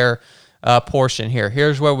prior portion here.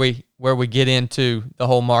 Here's where we get into the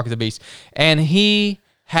whole mark of the beast. And he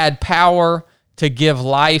had power to give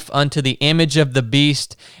life unto the image of the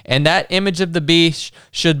beast, and that image of the beast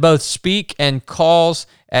should both speak and cause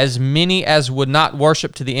as many as would not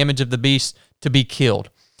worship to the image of the beast to be killed.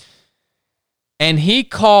 And he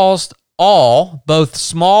caused all, both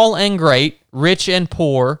small and great, rich and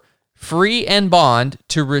poor, free and bond,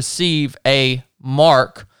 to receive a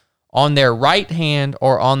mark on their right hand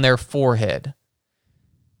or on their forehead.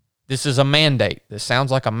 This is a mandate. This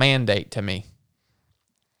sounds like a mandate to me.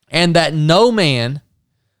 And that no man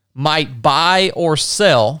might buy or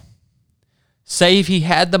sell, save he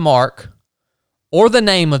had the mark, or the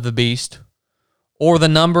name of the beast, or the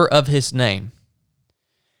number of his name.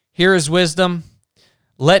 Here is wisdom.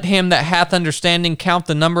 Let him that hath understanding count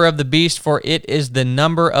the number of the beast, for it is the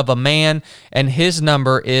number of a man, and his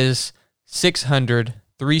number is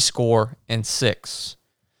 666.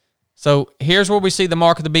 So here's where we see the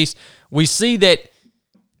mark of the beast. We see that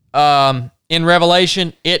in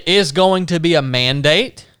Revelation, it is going to be a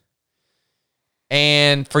mandate,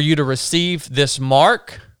 and for you to receive this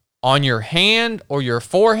mark on your hand or your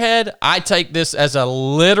forehead. I take this as a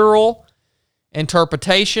literal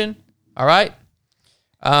interpretation, all right?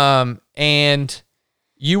 And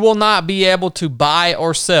you will not be able to buy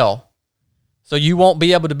or sell. So you won't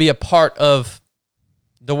be able to be a part of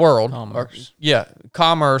the world. Commerce.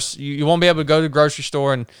 Commerce. You won't be able to go to the grocery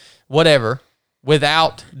store and whatever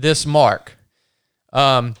without this mark.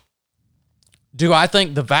 Do I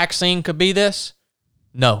think the vaccine could be this?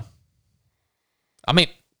 No. I mean,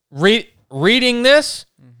 reading this,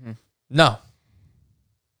 no.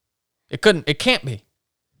 It can't be.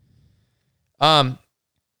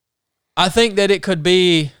 I think that it could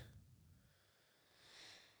be,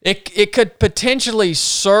 it could potentially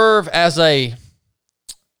serve as a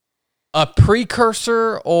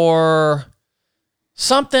precursor or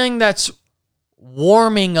something that's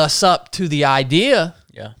warming us up to the idea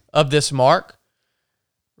of this mark,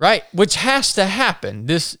 right? Which has to happen.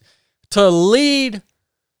 This to lead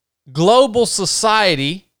global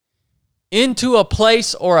society into a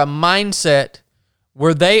place or a mindset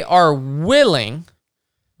where they are willing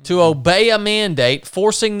to obey a mandate,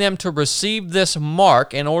 forcing them to receive this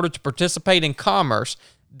mark in order to participate in commerce.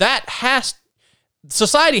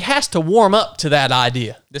 Society has to warm up to that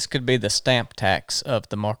idea. This could be the stamp tax of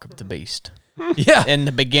the mark of the beast. Yeah. In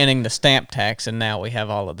the beginning, the stamp tax, and now we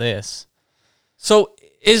have all of this. So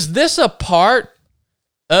is this a part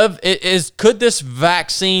of, could this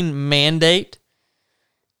vaccine mandate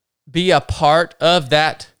be a part of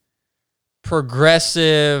that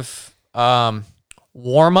progressive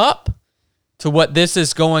warm up to what this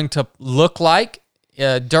is going to look like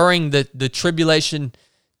during the tribulation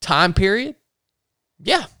time period?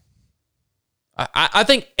 Yeah. I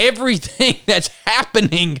think everything that's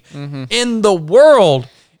happening in the world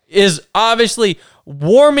is obviously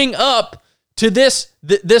warming up to this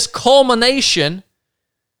culmination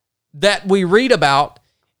that we read about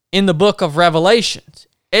in the book of Revelations.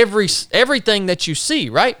 Everything that you see,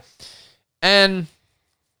 right? And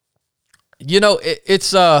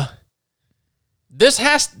this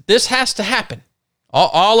has to happen.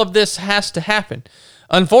 All of this has to happen.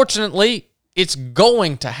 Unfortunately, it's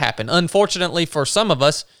going to happen. Unfortunately for some of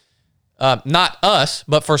us, not us,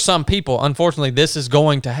 but for some people, unfortunately, this is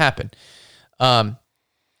going to happen.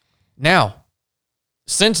 Now,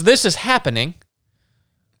 since this is happening,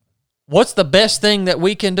 what's the best thing that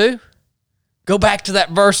we can do? Go back to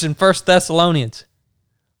that verse in 1 Thessalonians.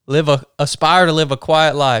 Aspire to live a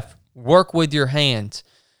quiet life. Work with your hands,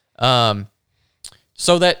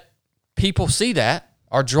 so that people see that,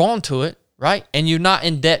 are drawn to it, right? And you're not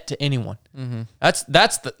in debt to anyone. Mm-hmm.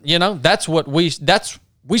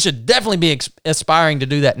 We should definitely be aspiring to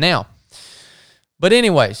do that now. But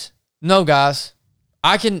anyways, no, guys,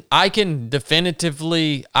 I can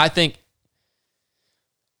definitively, I think,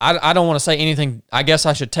 I don't want to say anything. I guess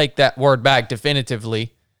I should take that word back,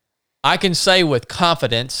 definitively. I can say with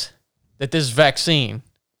confidence that this vaccine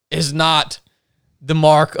is not the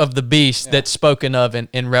mark of the beast that's spoken of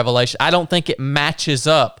in Revelation. I don't think it matches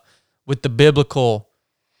up with the biblical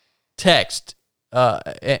text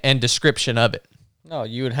and description of it. No,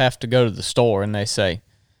 you would have to go to the store and they say,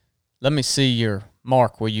 let me see your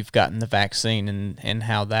mark where you've gotten the vaccine and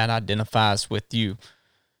how that identifies with you.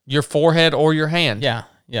 Your forehead or your hand. Yeah.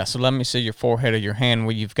 So let me see your forehead or your hand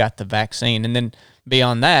where you've got the vaccine. And then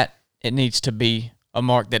beyond that, it needs to be a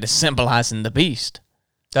mark that is symbolizing the beast.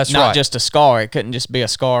 That's not right. just a scar. It couldn't just be a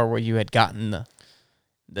scar where you had gotten the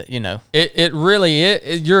It really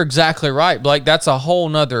is. You're exactly right, Blake. That's a whole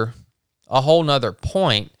nother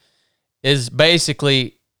point. Is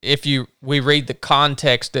basically we read the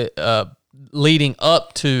context leading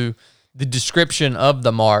up to the description of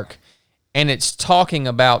the mark, and it's talking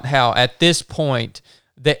about how at this point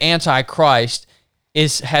the Antichrist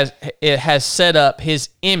has set up his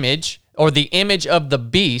image, or the image of the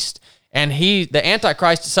beast, and the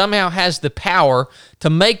Antichrist somehow has the power to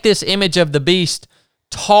make this image of the beast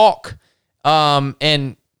talk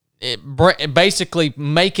and basically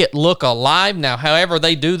make it look alive. Now, however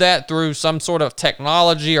they do that, through some sort of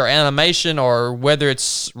technology or animation, or whether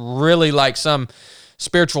it's really like some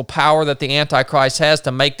spiritual power that the Antichrist has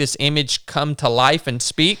to make this image come to life and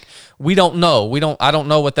speak, we don't know. I don't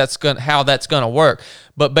know how that's going to work.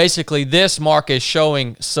 But basically, this mark is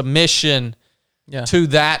showing submission to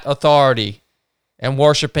that authority and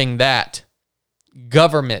worshiping that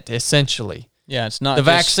government, essentially. Yeah, it's not the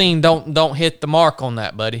vaccine. Don't hit the mark on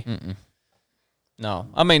that, buddy. Mm-mm. No,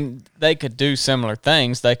 I mean, they could do similar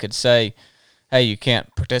things. They could say, "Hey, you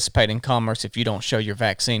can't participate in commerce if you don't show your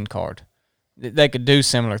vaccine card." They could do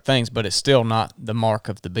similar things, but it's still not the mark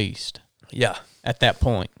of the beast. Yeah, at that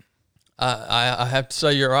point, I have to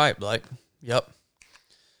say you're right, Blake. Yep.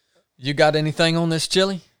 You got anything on this,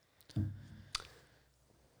 Chili?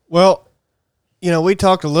 Well, we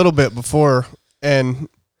talked a little bit before, and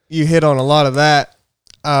you hit on a lot of that.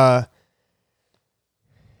 I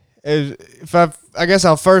guess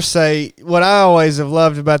I'll first say what I always have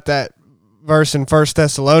loved about that verse in 1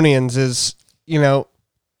 Thessalonians is,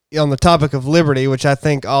 on the topic of liberty, which I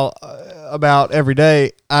think all about every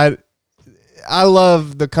day. I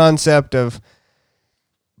love the concept of,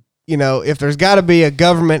 if there's got to be a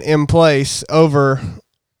government in place over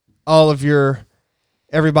all of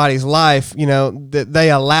everybody's life, that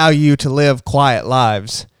they allow you to live quiet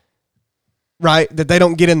lives, right? That they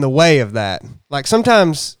don't get in the way of that. Like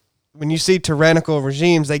sometimes when you see tyrannical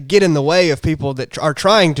regimes, they get in the way of people that are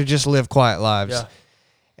trying to just live quiet lives. Yeah.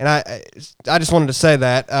 And I just wanted to say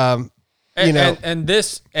that, this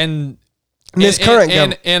current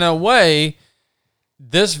government, in a way,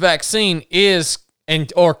 this vaccine is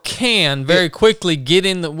or can very quickly get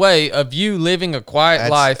in the way of you living a quiet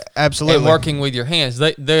life, absolutely, and working with your hands.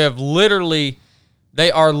 They are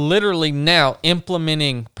literally now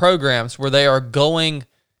implementing programs where they are going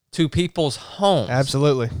to people's homes,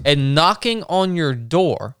 absolutely, and knocking on your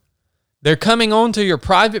door. They're coming onto your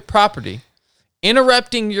private property,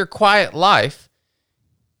 interrupting your quiet life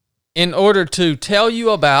in order to tell you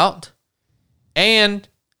about, and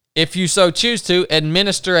if you so choose to,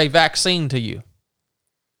 administer a vaccine to you.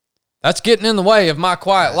 That's getting in the way of my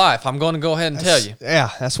quiet life. I'm going to go ahead and tell you. Yeah,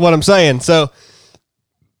 that's what I'm saying. So,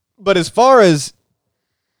 but as far as,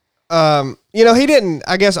 I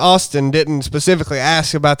guess Austin didn't specifically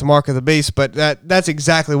ask about the mark of the beast, but that's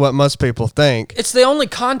exactly what most people think. It's the only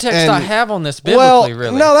context I have on this biblically,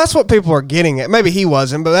 really. No, that's what people are getting at. Maybe he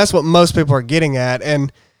wasn't, but that's what most people are getting at.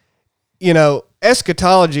 And,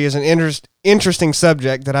 eschatology is an interesting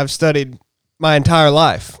subject that I've studied my entire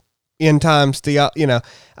life. end times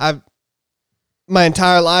I've my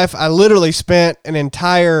entire life I literally spent an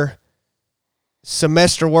entire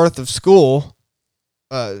semester worth of school,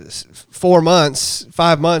 4 months,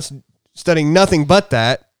 5 months studying nothing but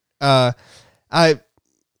that. I've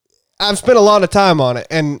spent a lot of time on it,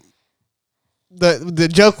 and the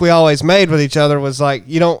joke we always made with each other was like,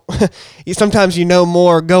 you don't sometimes you know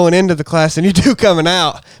more going into the class than you do coming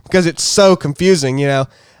out because it's so confusing,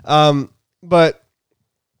 but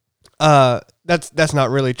that's not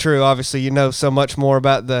really true. Obviously, you know so much more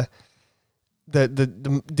about the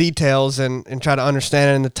details and try to understand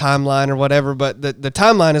it in the timeline or whatever, but the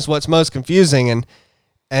timeline is what's most confusing,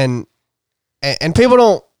 and people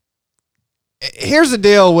don't. Here's the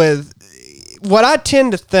deal with what I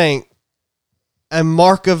tend to think a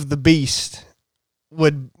mark of the beast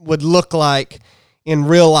would look like in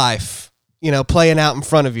real life, playing out in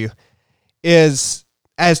front of you, is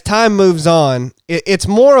as time moves on, it's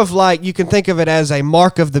more of like, you can think of it as a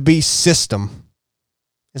mark of the beast system,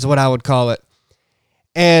 is what I would call it.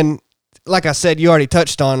 And like I said, you already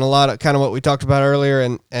touched on a lot of kind of what we talked about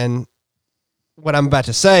earlier and what I'm about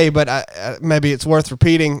to say, but maybe it's worth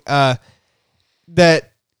repeating,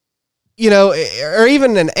 that, or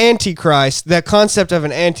even an antichrist, that concept of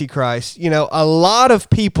an antichrist, a lot of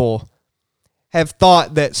people have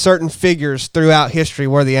thought that certain figures throughout history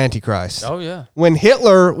were the antichrist. Oh, yeah. When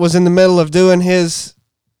Hitler was in the middle of doing his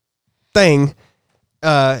thing,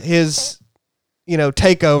 his,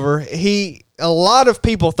 takeover, a lot of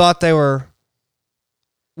people thought they were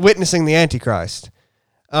witnessing the Antichrist.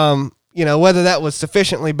 Whether that was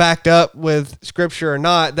sufficiently backed up with scripture or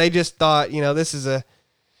not, they just thought, this is a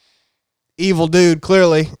evil dude,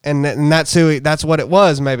 clearly, and that's that's what it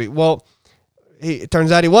was, maybe. Well, it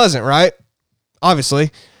turns out he wasn't, right? Obviously.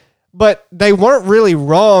 But they weren't really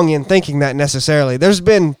wrong in thinking that necessarily. There's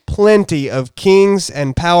been plenty of kings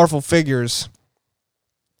and powerful figures.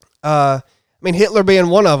 Hitler being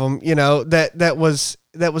one of them, that was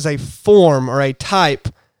a form or a type,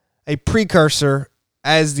 a precursor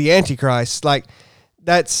as the Antichrist. Like,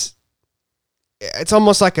 it's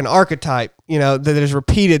almost like an archetype, that is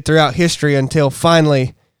repeated throughout history until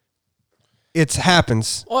finally it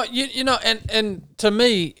happens. Well, and to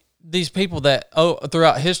me, these people that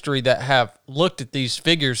throughout history that have looked at these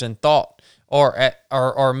figures and thought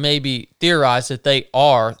or maybe theorized that they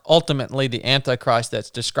are ultimately the Antichrist that's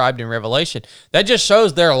described in Revelation, that just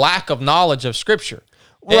shows their lack of knowledge of Scripture.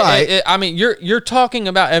 Right. You're talking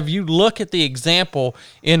about, if you look at the example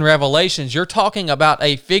in Revelations, you're talking about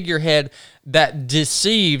a figurehead that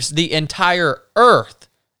deceives the entire earth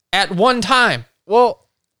at one time. Well,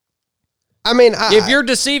 if you're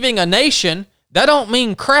deceiving a nation, that don't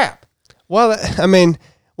mean crap. Well,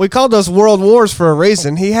 we called those world wars for a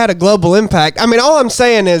reason. He had a global impact. All I'm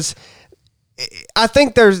saying is, I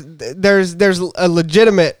think there's a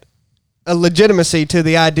legitimacy to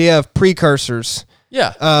the idea of precursors.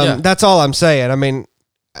 Yeah. That's all I'm saying. And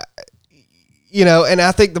I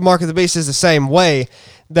think the mark of the beast is the same way,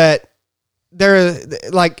 that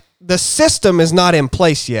the system is not in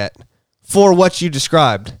place yet for what you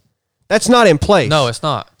described. That's not in place. No, it's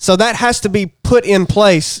not. So that has to be put in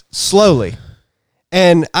place slowly.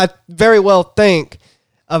 And I very well think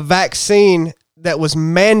a vaccine that was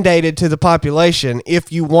mandated to the population,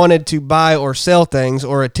 if you wanted to buy or sell things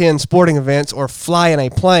or attend sporting events or fly in a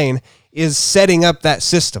plane, is setting up that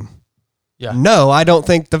system. Yeah. No, I don't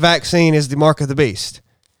think the vaccine is the mark of the beast.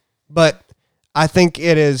 But I think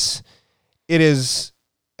it is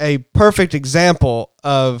a perfect example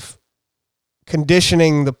of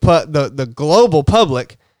conditioning the global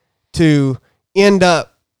public to end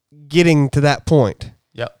up getting to that point.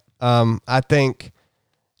 Yep. I think,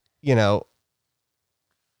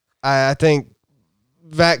 I think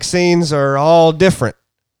vaccines are all different.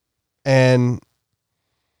 And,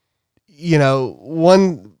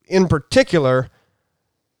 one in particular,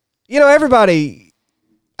 everybody,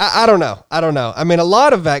 I don't know. A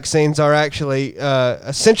lot of vaccines are actually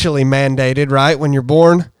essentially mandated, right? When you're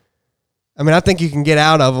born. I think you can get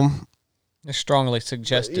out of them. They're strongly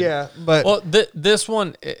suggested. Yeah, but this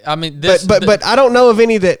one, but I don't know of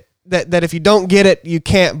any that if you don't get it, you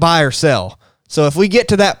can't buy or sell. So if we get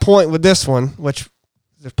to that point with this one, which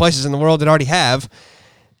there's places in the world that already have,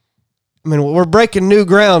 we're breaking new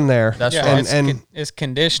ground there. That's right. And it's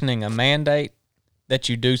conditioning a mandate that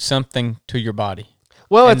you do something to your body.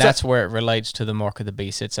 Well, and that's where it relates to the mark of the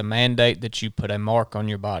beast. It's a mandate that you put a mark on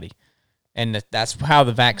your body. And that's how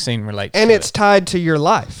the vaccine relates and to it's tied to your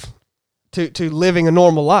life, to living a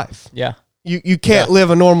normal life. Yeah. You can't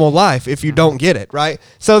live a normal life if you don't get it, right?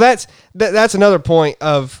 So that's another point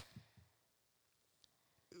of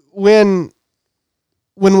when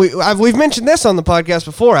when we've mentioned this on the podcast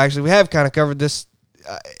before. Actually, we have kind of covered this.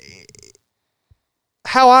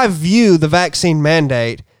 How I view the vaccine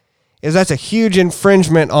mandate is that's a huge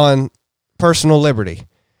infringement on personal liberty.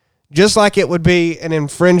 Just like it would be an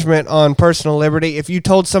infringement on personal liberty if you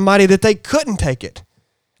told somebody that they couldn't take it.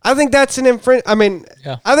 I think that's an infringement. I mean,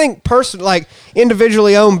 Yeah. I think like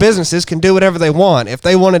individually owned businesses can do whatever they want. If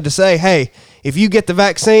they wanted to say, hey, if you get the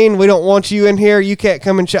vaccine, we don't want you in here. You can't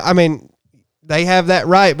come and I mean, they have that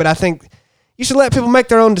right, but I think you should let people make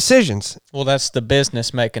their own decisions. Well, that's the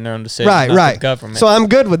business making their own decisions, Right, not right. the government. So I'm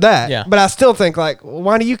good with that. Yeah. But I still think like, well,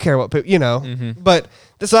 why do you care what people, But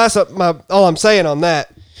that's all I'm saying on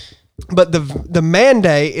that. But the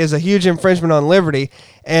mandate is a huge infringement on liberty,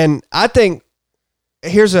 and I think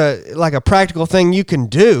here's a practical thing you can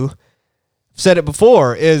do. I've said it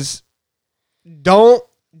before, is don't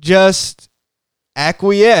just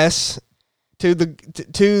acquiesce to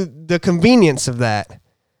the convenience of that.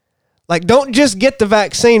 Like, don't just get the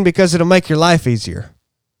vaccine because it'll make your life easier.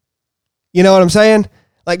 You know what I'm saying?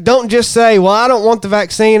 Like, don't just say, well, I don't want the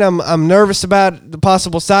vaccine. I'm nervous about the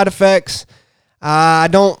possible side effects. I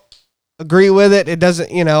don't agree with it. It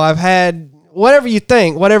doesn't, I've had whatever you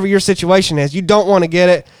think, whatever your situation is, you don't want to get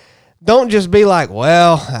it. Don't just be like,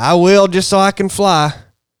 well, I will just so I can fly.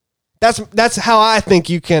 That's how I think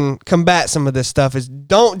you can combat some of this stuff, is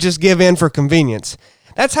don't just give in for convenience.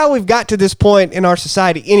 That's how we've got to this point in our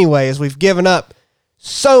society anyway, is we've given up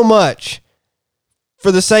so much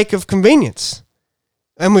for the sake of convenience.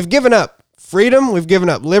 And we've given up freedom, we've given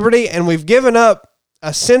up liberty, and we've given up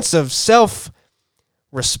a sense of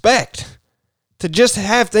self-respect to just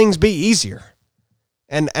have things be easier.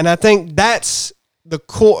 And I think that's the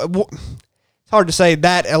core. It's hard to say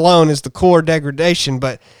that alone is the core degradation,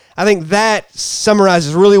 but I think that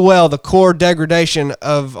summarizes really well the core degradation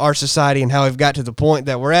of our society and how we've got to the point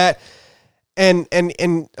that we're at. And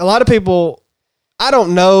a lot of people, I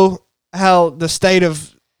don't know how the state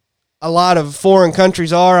of a lot of foreign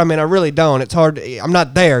countries are. I mean, I really don't. It's hard. I'm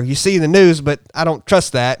not there. You see the news, but I don't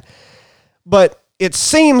trust that. But it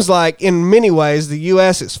seems like in many ways the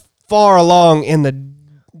U.S. is far along in the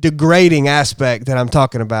degrading aspect that I'm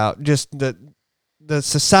talking about. Just the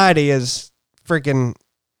society is freaking,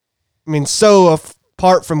 so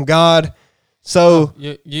apart from God. So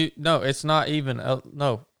no, it's not even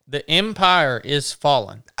no. The empire is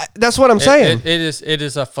fallen. That's what I'm saying. It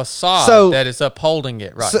is a facade that is upholding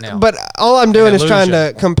it right now. But all I'm doing is trying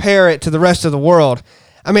to compare it to the rest of the world.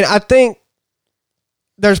 I mean, I think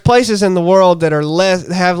there's places in the world that are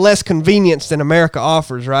have less convenience than America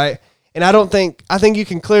offers, right? And I think you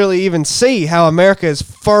can clearly even see how America is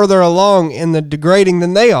further along in the degrading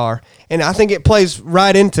than they are. And I think it plays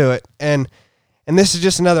right into it. And this is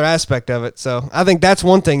just another aspect of it. So I think that's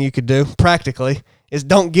one thing you could do practically, is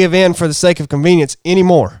don't give in for the sake of convenience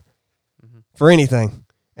anymore for anything.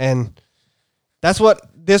 And that's what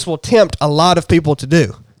this will tempt a lot of people to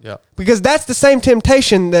do. Yeah. Because that's the same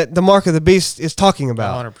temptation that the mark of the beast is talking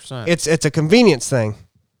about. 100%. It's a convenience thing.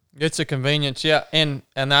 It's a convenience, yeah. And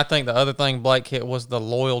I think the other thing Blake hit was the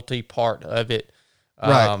loyalty part of it.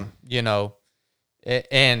 Right.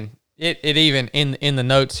 And it even in the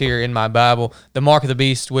notes here in my Bible, the mark of the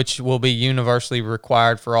beast, which will be universally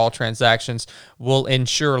required for all transactions, will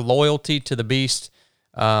ensure loyalty to the beast.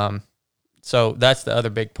 So that's the other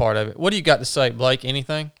big part of it. What do you got to say, Blake?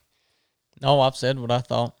 Anything? No, I've said what I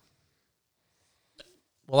thought.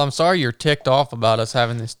 Well, I'm sorry you're ticked off about us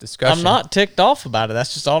having this discussion. I'm not ticked off about it.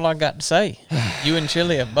 That's just all I got to say. You and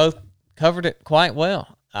Chili have both covered it quite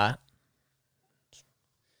well. That's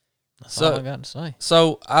all I got to say.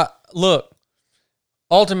 So, look,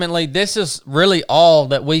 ultimately, this is really all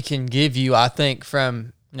that we can give you, I think,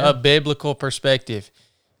 from a biblical perspective.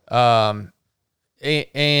 I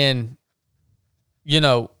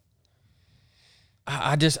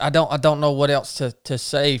don't know what else to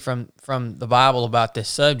say from the Bible about this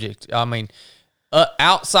subject. I mean,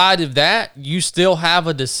 outside of that, you still have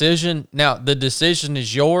a decision. Now, the decision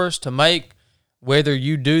is yours to make, whether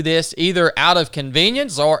you do this either out of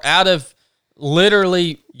convenience or out of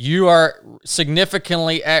literally you are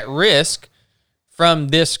significantly at risk from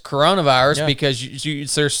this coronavirus because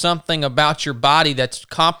there's something about your body that's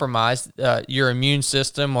compromised, your immune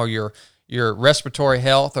system or your respiratory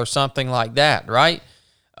health or something like that, right?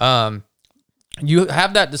 You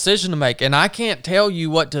have that decision to make, and I can't tell you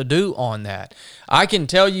what to do on that. I can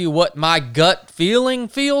tell you what my gut feeling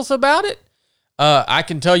feels about it. I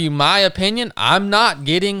can tell you my opinion. I'm not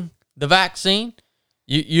getting the vaccine.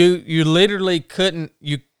 You literally couldn't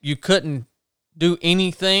do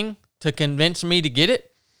anything to convince me to get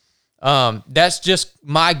it. That's just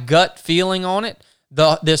my gut feeling on it.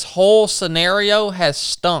 This whole scenario has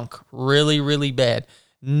stunk really, really bad.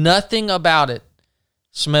 Nothing about it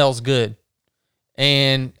smells good.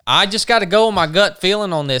 And I just got to go with my gut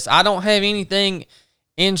feeling on this. I don't have anything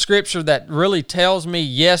in Scripture that really tells me,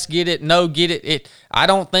 yes, get it, no, get it. I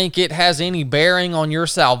don't think it has any bearing on your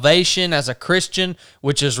salvation as a Christian,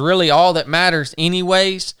 which is really all that matters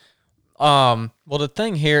anyways. Well, the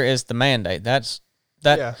thing here is the mandate.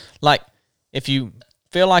 Yeah. Like, if you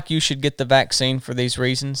feel like you should get the vaccine for these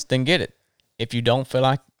reasons, then get it. If you don't feel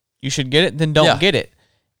like you should get it, then don't get it.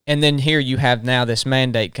 And then here you have now this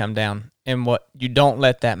mandate come down, and what you don't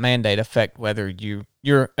let that mandate affect whether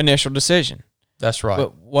your initial decision. That's right.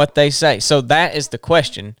 But what they say. So that is the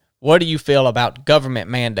question. What do you feel about government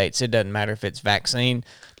mandates? It doesn't matter if it's vaccine.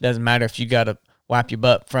 It doesn't matter if you got to wipe your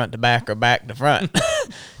butt front to back or back to front.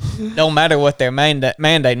 Don't matter what they're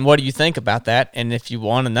mandating. What do you think about that? And if you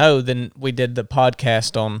want to know, then we did the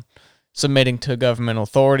podcast on submitting to governmental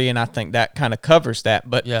authority, and I think that kind of covers that.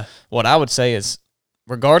 But what I would say is,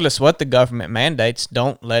 regardless what the government mandates,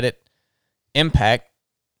 don't let it impact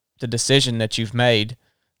the decision that you've made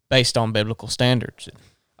based on biblical standards.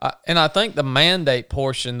 And I think the mandate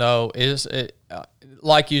portion, though, is,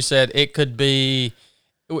 like you said, it could be,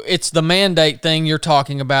 it's the mandate thing you're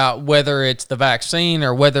talking about, whether it's the vaccine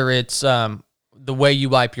or whether it's the way you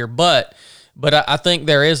wipe your butt. But I think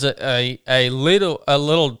there is a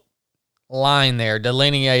little line there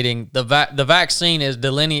delineating the vaccine is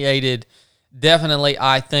delineated definitely,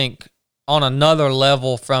 I think, on another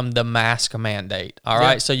level from the mask mandate. All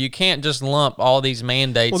right, so you can't just lump all these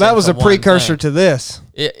mandates. Well, that was a into one precursor thing. to this.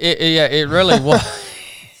 It really was.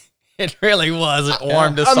 It really was. It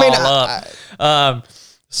warmed us all up.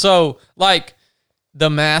 So, like, the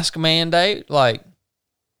mask mandate, like,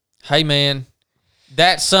 hey, man,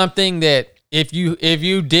 that's something that if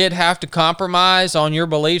you did have to compromise on your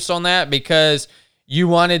beliefs on that because you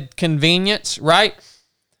wanted convenience, right?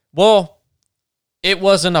 Well, it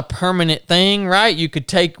wasn't a permanent thing, right? You could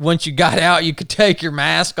once you got out, you could take your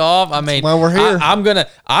mask off. I mean, why we're here. I'm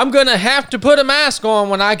gonna have to put a mask on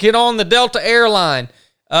when I get on the Delta airline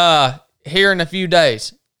here in a few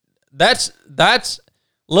days. That's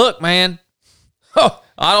look, man. Oh,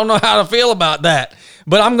 I don't know how to feel about that,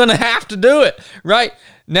 but I'm gonna have to do it, right?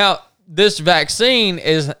 Now, this vaccine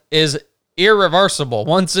is irreversible.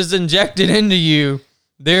 Once it's injected into you,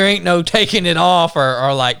 there ain't no taking it off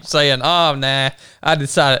or like saying, oh, nah, I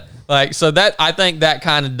decided. Like, so that, I think that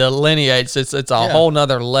kind of delineates, it's a whole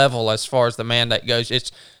nother level as far as the mandate goes.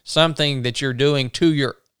 It's something that you're doing to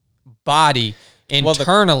your body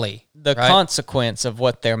internally. The right? consequence of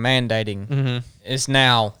what they're mandating is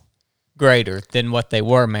now greater than what they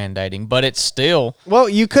were mandating, but it's still... Well,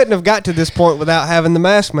 you couldn't have got to this point without having the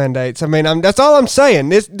mask mandates. I mean, that's all I'm saying.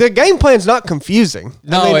 The game plan's not confusing.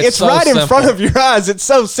 No, I mean, it's so right in simple. front of your eyes. It's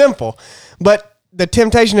so simple. But the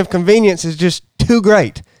temptation of convenience is just too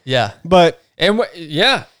great. Yeah. But...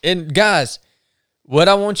 And guys, what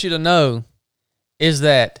I want you to know is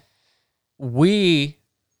that we,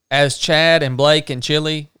 as Chad and Blake and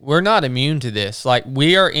Chili, we're not immune to this. Like,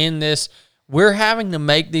 we are in this... We're having to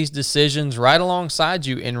make these decisions right alongside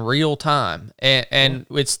you in real time. And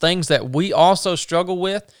it's things that we also struggle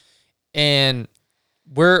with. And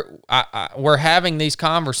we're having these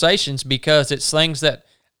conversations because it's things that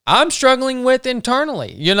I'm struggling with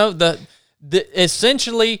internally. You know, the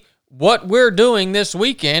essentially what we're doing this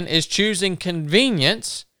weekend is choosing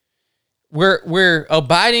convenience. We're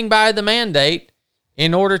abiding by the mandate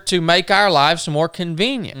in order to make our lives more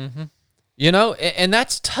convenient. Mm-hmm. You know, and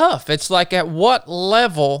that's tough. It's like, at what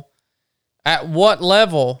level are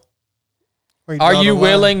you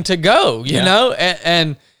willing to go? You know,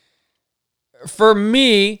 and for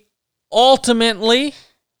me, ultimately,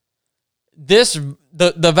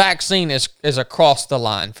 the vaccine is across the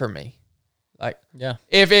line for me. Like,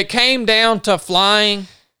 if it came down to flying,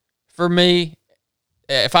 for me,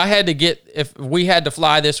 if we had to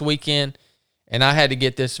fly this weekend and I had to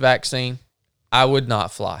get this vaccine, I would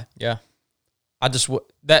not fly. Yeah. I just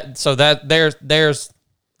there's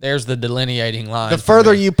the delineating line. The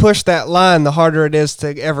further you push that line, the harder it is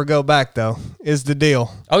to ever go back, though, is the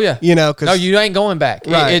deal. Oh yeah, you know, cause, no, you ain't going back.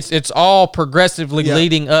 Right. It's all progressively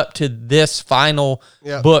leading up to this final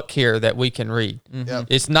book here that we can read. Yep.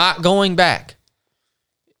 It's not going back.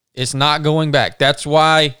 It's not going back. That's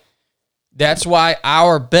why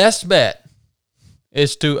our best bet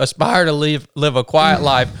is to aspire to live a quiet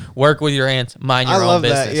life, work with your hands, mind your own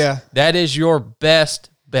business. That, yeah. That is your best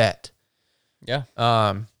bet. Yeah.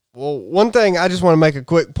 Well, one thing I just want to make a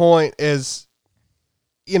quick point is,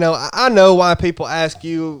 you know, I know why people ask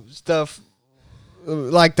you stuff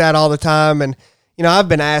like that all the time. And, you know, I've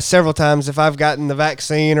been asked several times if I've gotten the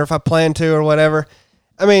vaccine or if I plan to or whatever.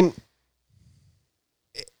 I mean,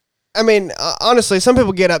 honestly, some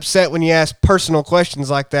people get upset when you ask personal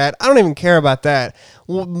questions like that. I don't even care about that.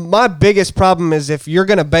 My biggest problem is if you're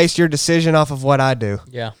going to base your decision off of what I do.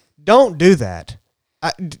 Yeah. Don't do that.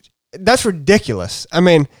 That's ridiculous. I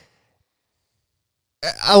mean,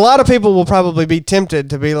 a lot of people will probably be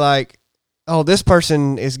tempted to be like, oh, this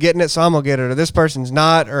person is getting it, so I'm going to get it, or this person's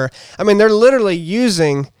not. Or, I mean, they're literally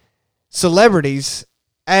using celebrities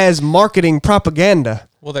as marketing propaganda.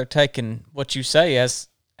 Well, they're taking what you say as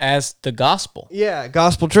the gospel. Yeah,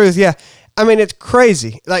 gospel truth. Yeah. I mean, it's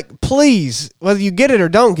crazy. Like, please, whether you get it or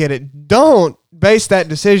don't get it, don't base that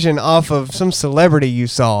decision off of some celebrity you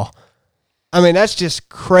saw. I mean, that's just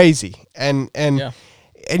crazy. And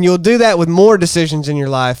you'll do that with more decisions in your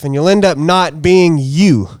life, and you'll end up not being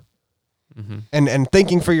you. Mm-hmm. And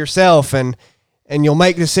thinking for yourself, and you'll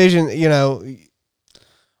make decisions, you know.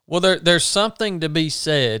 Well, there's something to be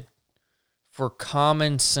said for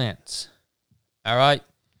common sense. All right?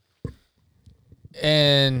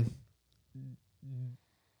 And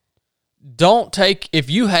don't take, if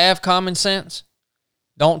you have common sense,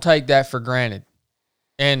 don't take that for granted.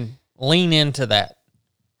 And lean into that.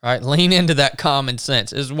 Right? Lean into that common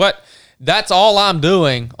sense. That's all I'm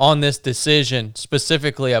doing on this decision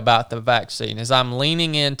specifically about the vaccine, is I'm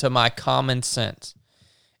leaning into my common sense.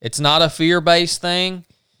 It's not a fear-based thing.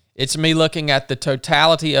 It's me looking at the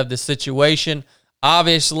totality of the situation,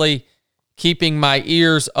 obviously keeping my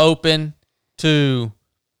ears open to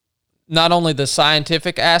not only the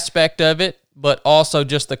scientific aspect of it, but also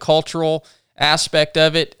just the cultural aspect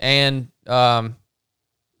of it, and the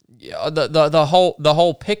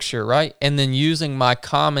whole picture, right? And then using my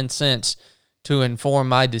common sense to inform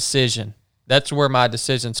my decision. That's where my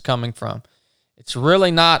decision's coming from. It's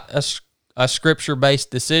really not a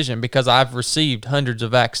scripture-based decision, because I've received hundreds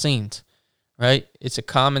of vaccines, right? It's a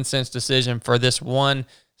common sense decision for this one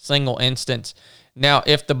single instance. Now,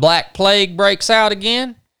 if the Black Plague breaks out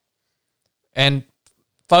again, and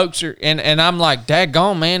folks are, and I'm like,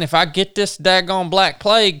 daggone, man, if I get this daggone Black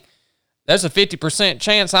Plague, there's a 50%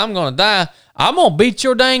 chance I'm going to die. I'm going to beat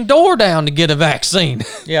your dang door down to get a vaccine.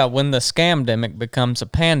 Yeah, when the scamdemic becomes a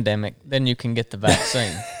pandemic, then you can get the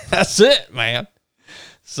vaccine. That's it, man.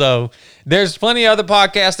 So there's plenty of other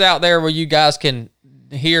podcasts out there where you guys can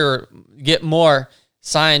get more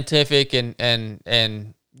scientific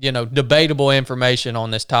and you know, debatable information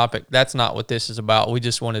on this topic. That's not what this is about. We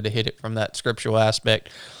just wanted to hit it from that scriptural aspect.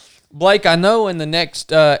 Blake, I know in the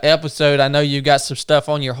next episode, I know you got some stuff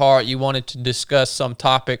on your heart. You wanted to discuss some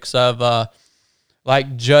topics of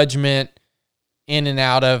like judgment in and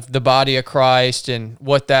out of the body of Christ and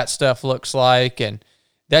what that stuff looks like. And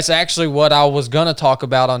that's actually what I was going to talk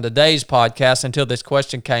about on today's podcast until this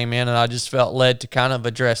question came in, and I just felt led to kind of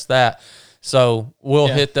address that. So we'll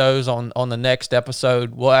hit those on the next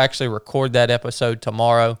episode. We'll actually record that episode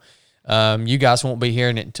tomorrow. You guys won't be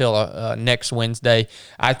hearing it until next Wednesday.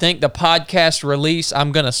 I think the podcast release,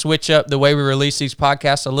 I'm going to switch up the way we release these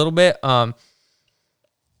podcasts a little bit.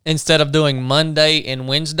 Instead of doing Monday and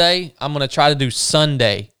Wednesday, I'm going to try to do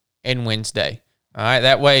Sunday and Wednesday. All right,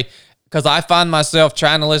 that way, because I find myself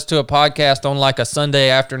trying to listen to a podcast on like a Sunday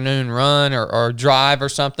afternoon run or drive or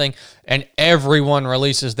something, and everyone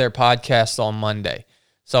releases their podcasts on Monday.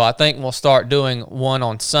 So I think we'll start doing one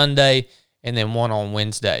on Sunday and then one on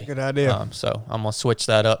Wednesday. Good idea. So I'm going to switch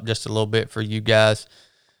that up just a little bit for you guys.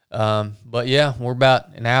 But yeah, we're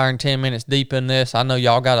about an hour and 10 minutes deep in this. I know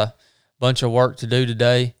y'all got a bunch of work to do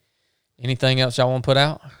today. Anything else y'all want to put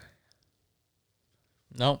out?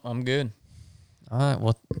 Nope, I'm good. All right.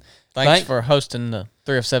 Well, thanks for hosting the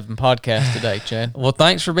 3 of 7 podcast today, Chad. Well,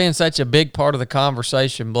 thanks for being such a big part of the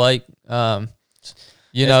conversation, Blake.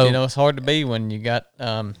 You know, it's hard to be when you got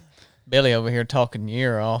Billy over here talking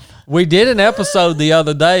your ear off. We did an episode the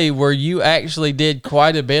other day where you actually did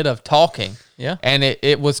quite a bit of talking. Yeah. And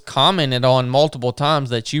it was commented on multiple times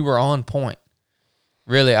that you were on point.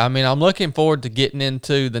 Really, I mean, I'm looking forward to getting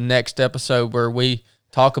into the next episode where we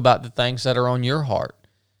talk about the things that are on your heart,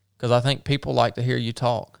 because I think people like to hear you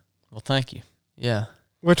talk. Well, thank you. Yeah.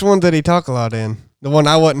 Which one did he talk a lot in? The one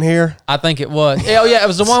I wasn't here? I think it was. Oh, yeah, it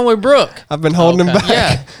was the one with Brooke. I've been holding him back.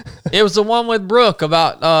 Yeah. It was the one with Brooke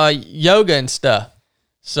about yoga and stuff.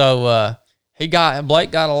 So Blake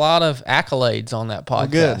got a lot of accolades on that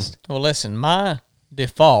podcast. Good. Well, listen, my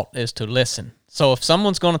default is to listen. So if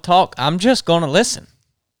someone's going to talk, I'm just going to listen.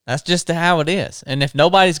 That's just how it is. And if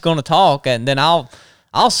nobody's going to talk, and then I'll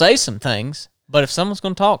say some things. But if someone's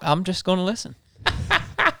going to talk, I'm just going to listen.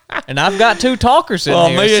 And I've got 2 talkers in here.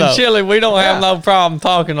 Well, me and Chili, we don't have no problem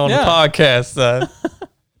talking on the podcast. So.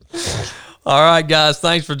 All right, guys.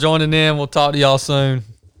 Thanks for joining in. We'll talk to y'all soon.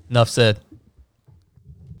 Enough said.